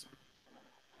science.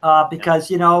 Because,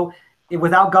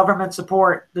 without government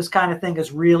support, this kind of thing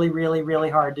is really, really, really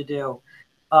hard to do.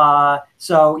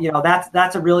 So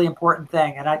that's a really important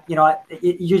thing. And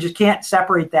you just can't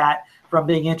separate that from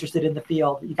being interested in the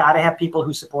field. You got to have people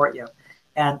who support you.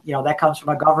 And, that comes from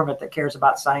a government that cares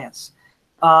about science.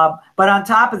 But on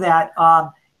top of that,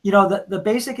 the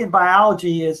basic in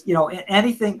biology is,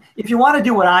 anything, if you want to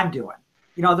do what I'm doing,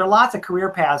 there are lots of career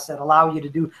paths that allow you to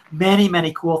do many,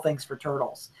 many cool things for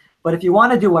turtles. But if you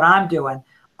want to do what I'm doing,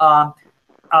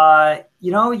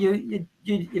 you know,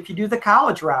 if you do the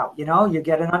college route, you know, you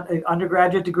get an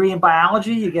undergraduate degree in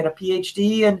biology, you get a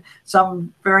PhD in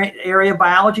some area of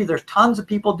biology. There's tons of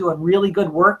people doing really good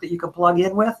work that you can plug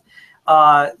in with.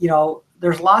 You know,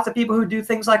 there's lots of people who do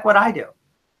things like what I do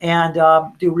and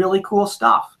do really cool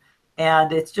stuff.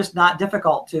 And it's just not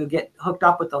difficult to get hooked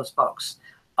up with those folks.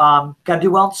 Got to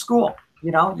do well in school. You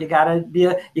know, you got to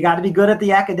be good at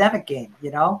the academic game,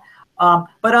 you know.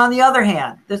 But on the other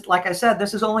hand, this, like I said,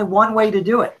 this is only one way to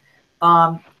do it.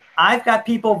 I've got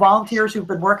volunteers who've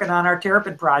been working on our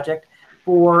terrapin project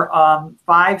for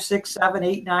 5, 6, 7,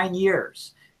 8, 9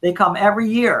 years. They come every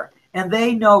year, and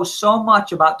they know so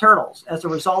much about turtles as a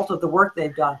result of the work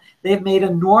they've done. They've made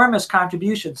enormous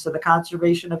contributions to the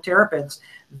conservation of terrapins.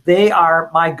 They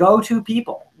are my go-to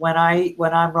people when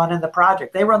I'm running the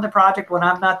project. They run the project when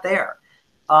I'm not there.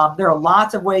 There are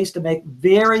lots of ways to make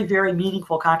very, very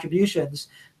meaningful contributions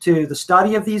to the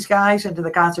study of these guys and to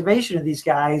the conservation of these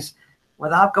guys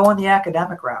without going the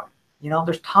academic route. You know,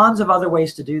 there's tons of other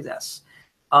ways to do this.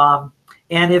 And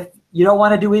if you don't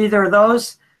want to do either of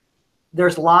those,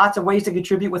 there's lots of ways to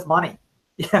contribute with money.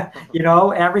 You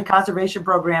know, every conservation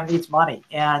program needs money,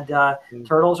 and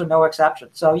turtles are no exception.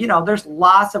 So, you know, there's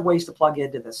lots of ways to plug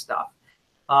into this stuff.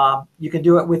 You can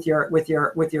do it with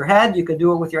your head. You can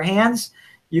do it with your hands.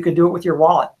 You can do it with your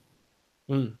wallet.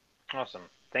 Awesome.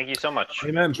 Thank you so much.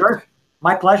 Amen. Sure.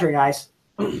 My pleasure, guys.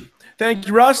 Thank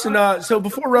you, Russ. And so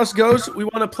before Russ goes, we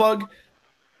want to plug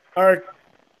our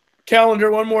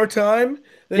calendar one more time.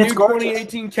 The new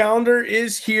 2018 calendar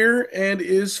is here and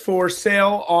is for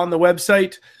sale on the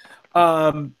website.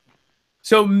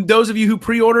 So those of you who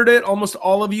pre-ordered it, almost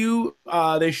all of you,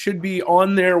 they should be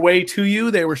on their way to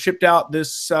you. They were shipped out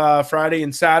this Friday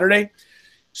and Saturday.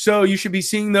 So you should be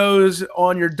seeing those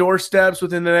on your doorsteps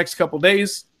within the next couple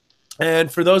days.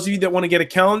 And for those of you that want to get a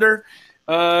calendar,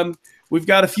 we've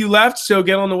got a few left. So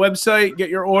get on the website, get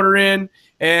your order in,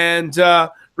 and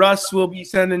Russ will be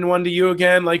sending one to you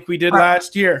again like we did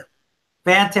last year.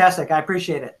 Fantastic. I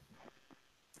appreciate it.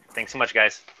 Thanks so much,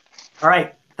 guys. All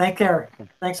right. Take care.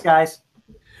 Thanks, guys.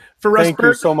 For Russ Thank Burke,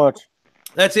 you so much.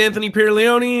 That's Anthony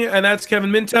Pierleone, and that's Kevin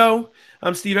Minto.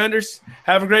 I'm Steve Enders.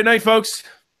 Have a great night, folks.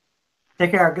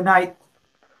 Take care. Good night.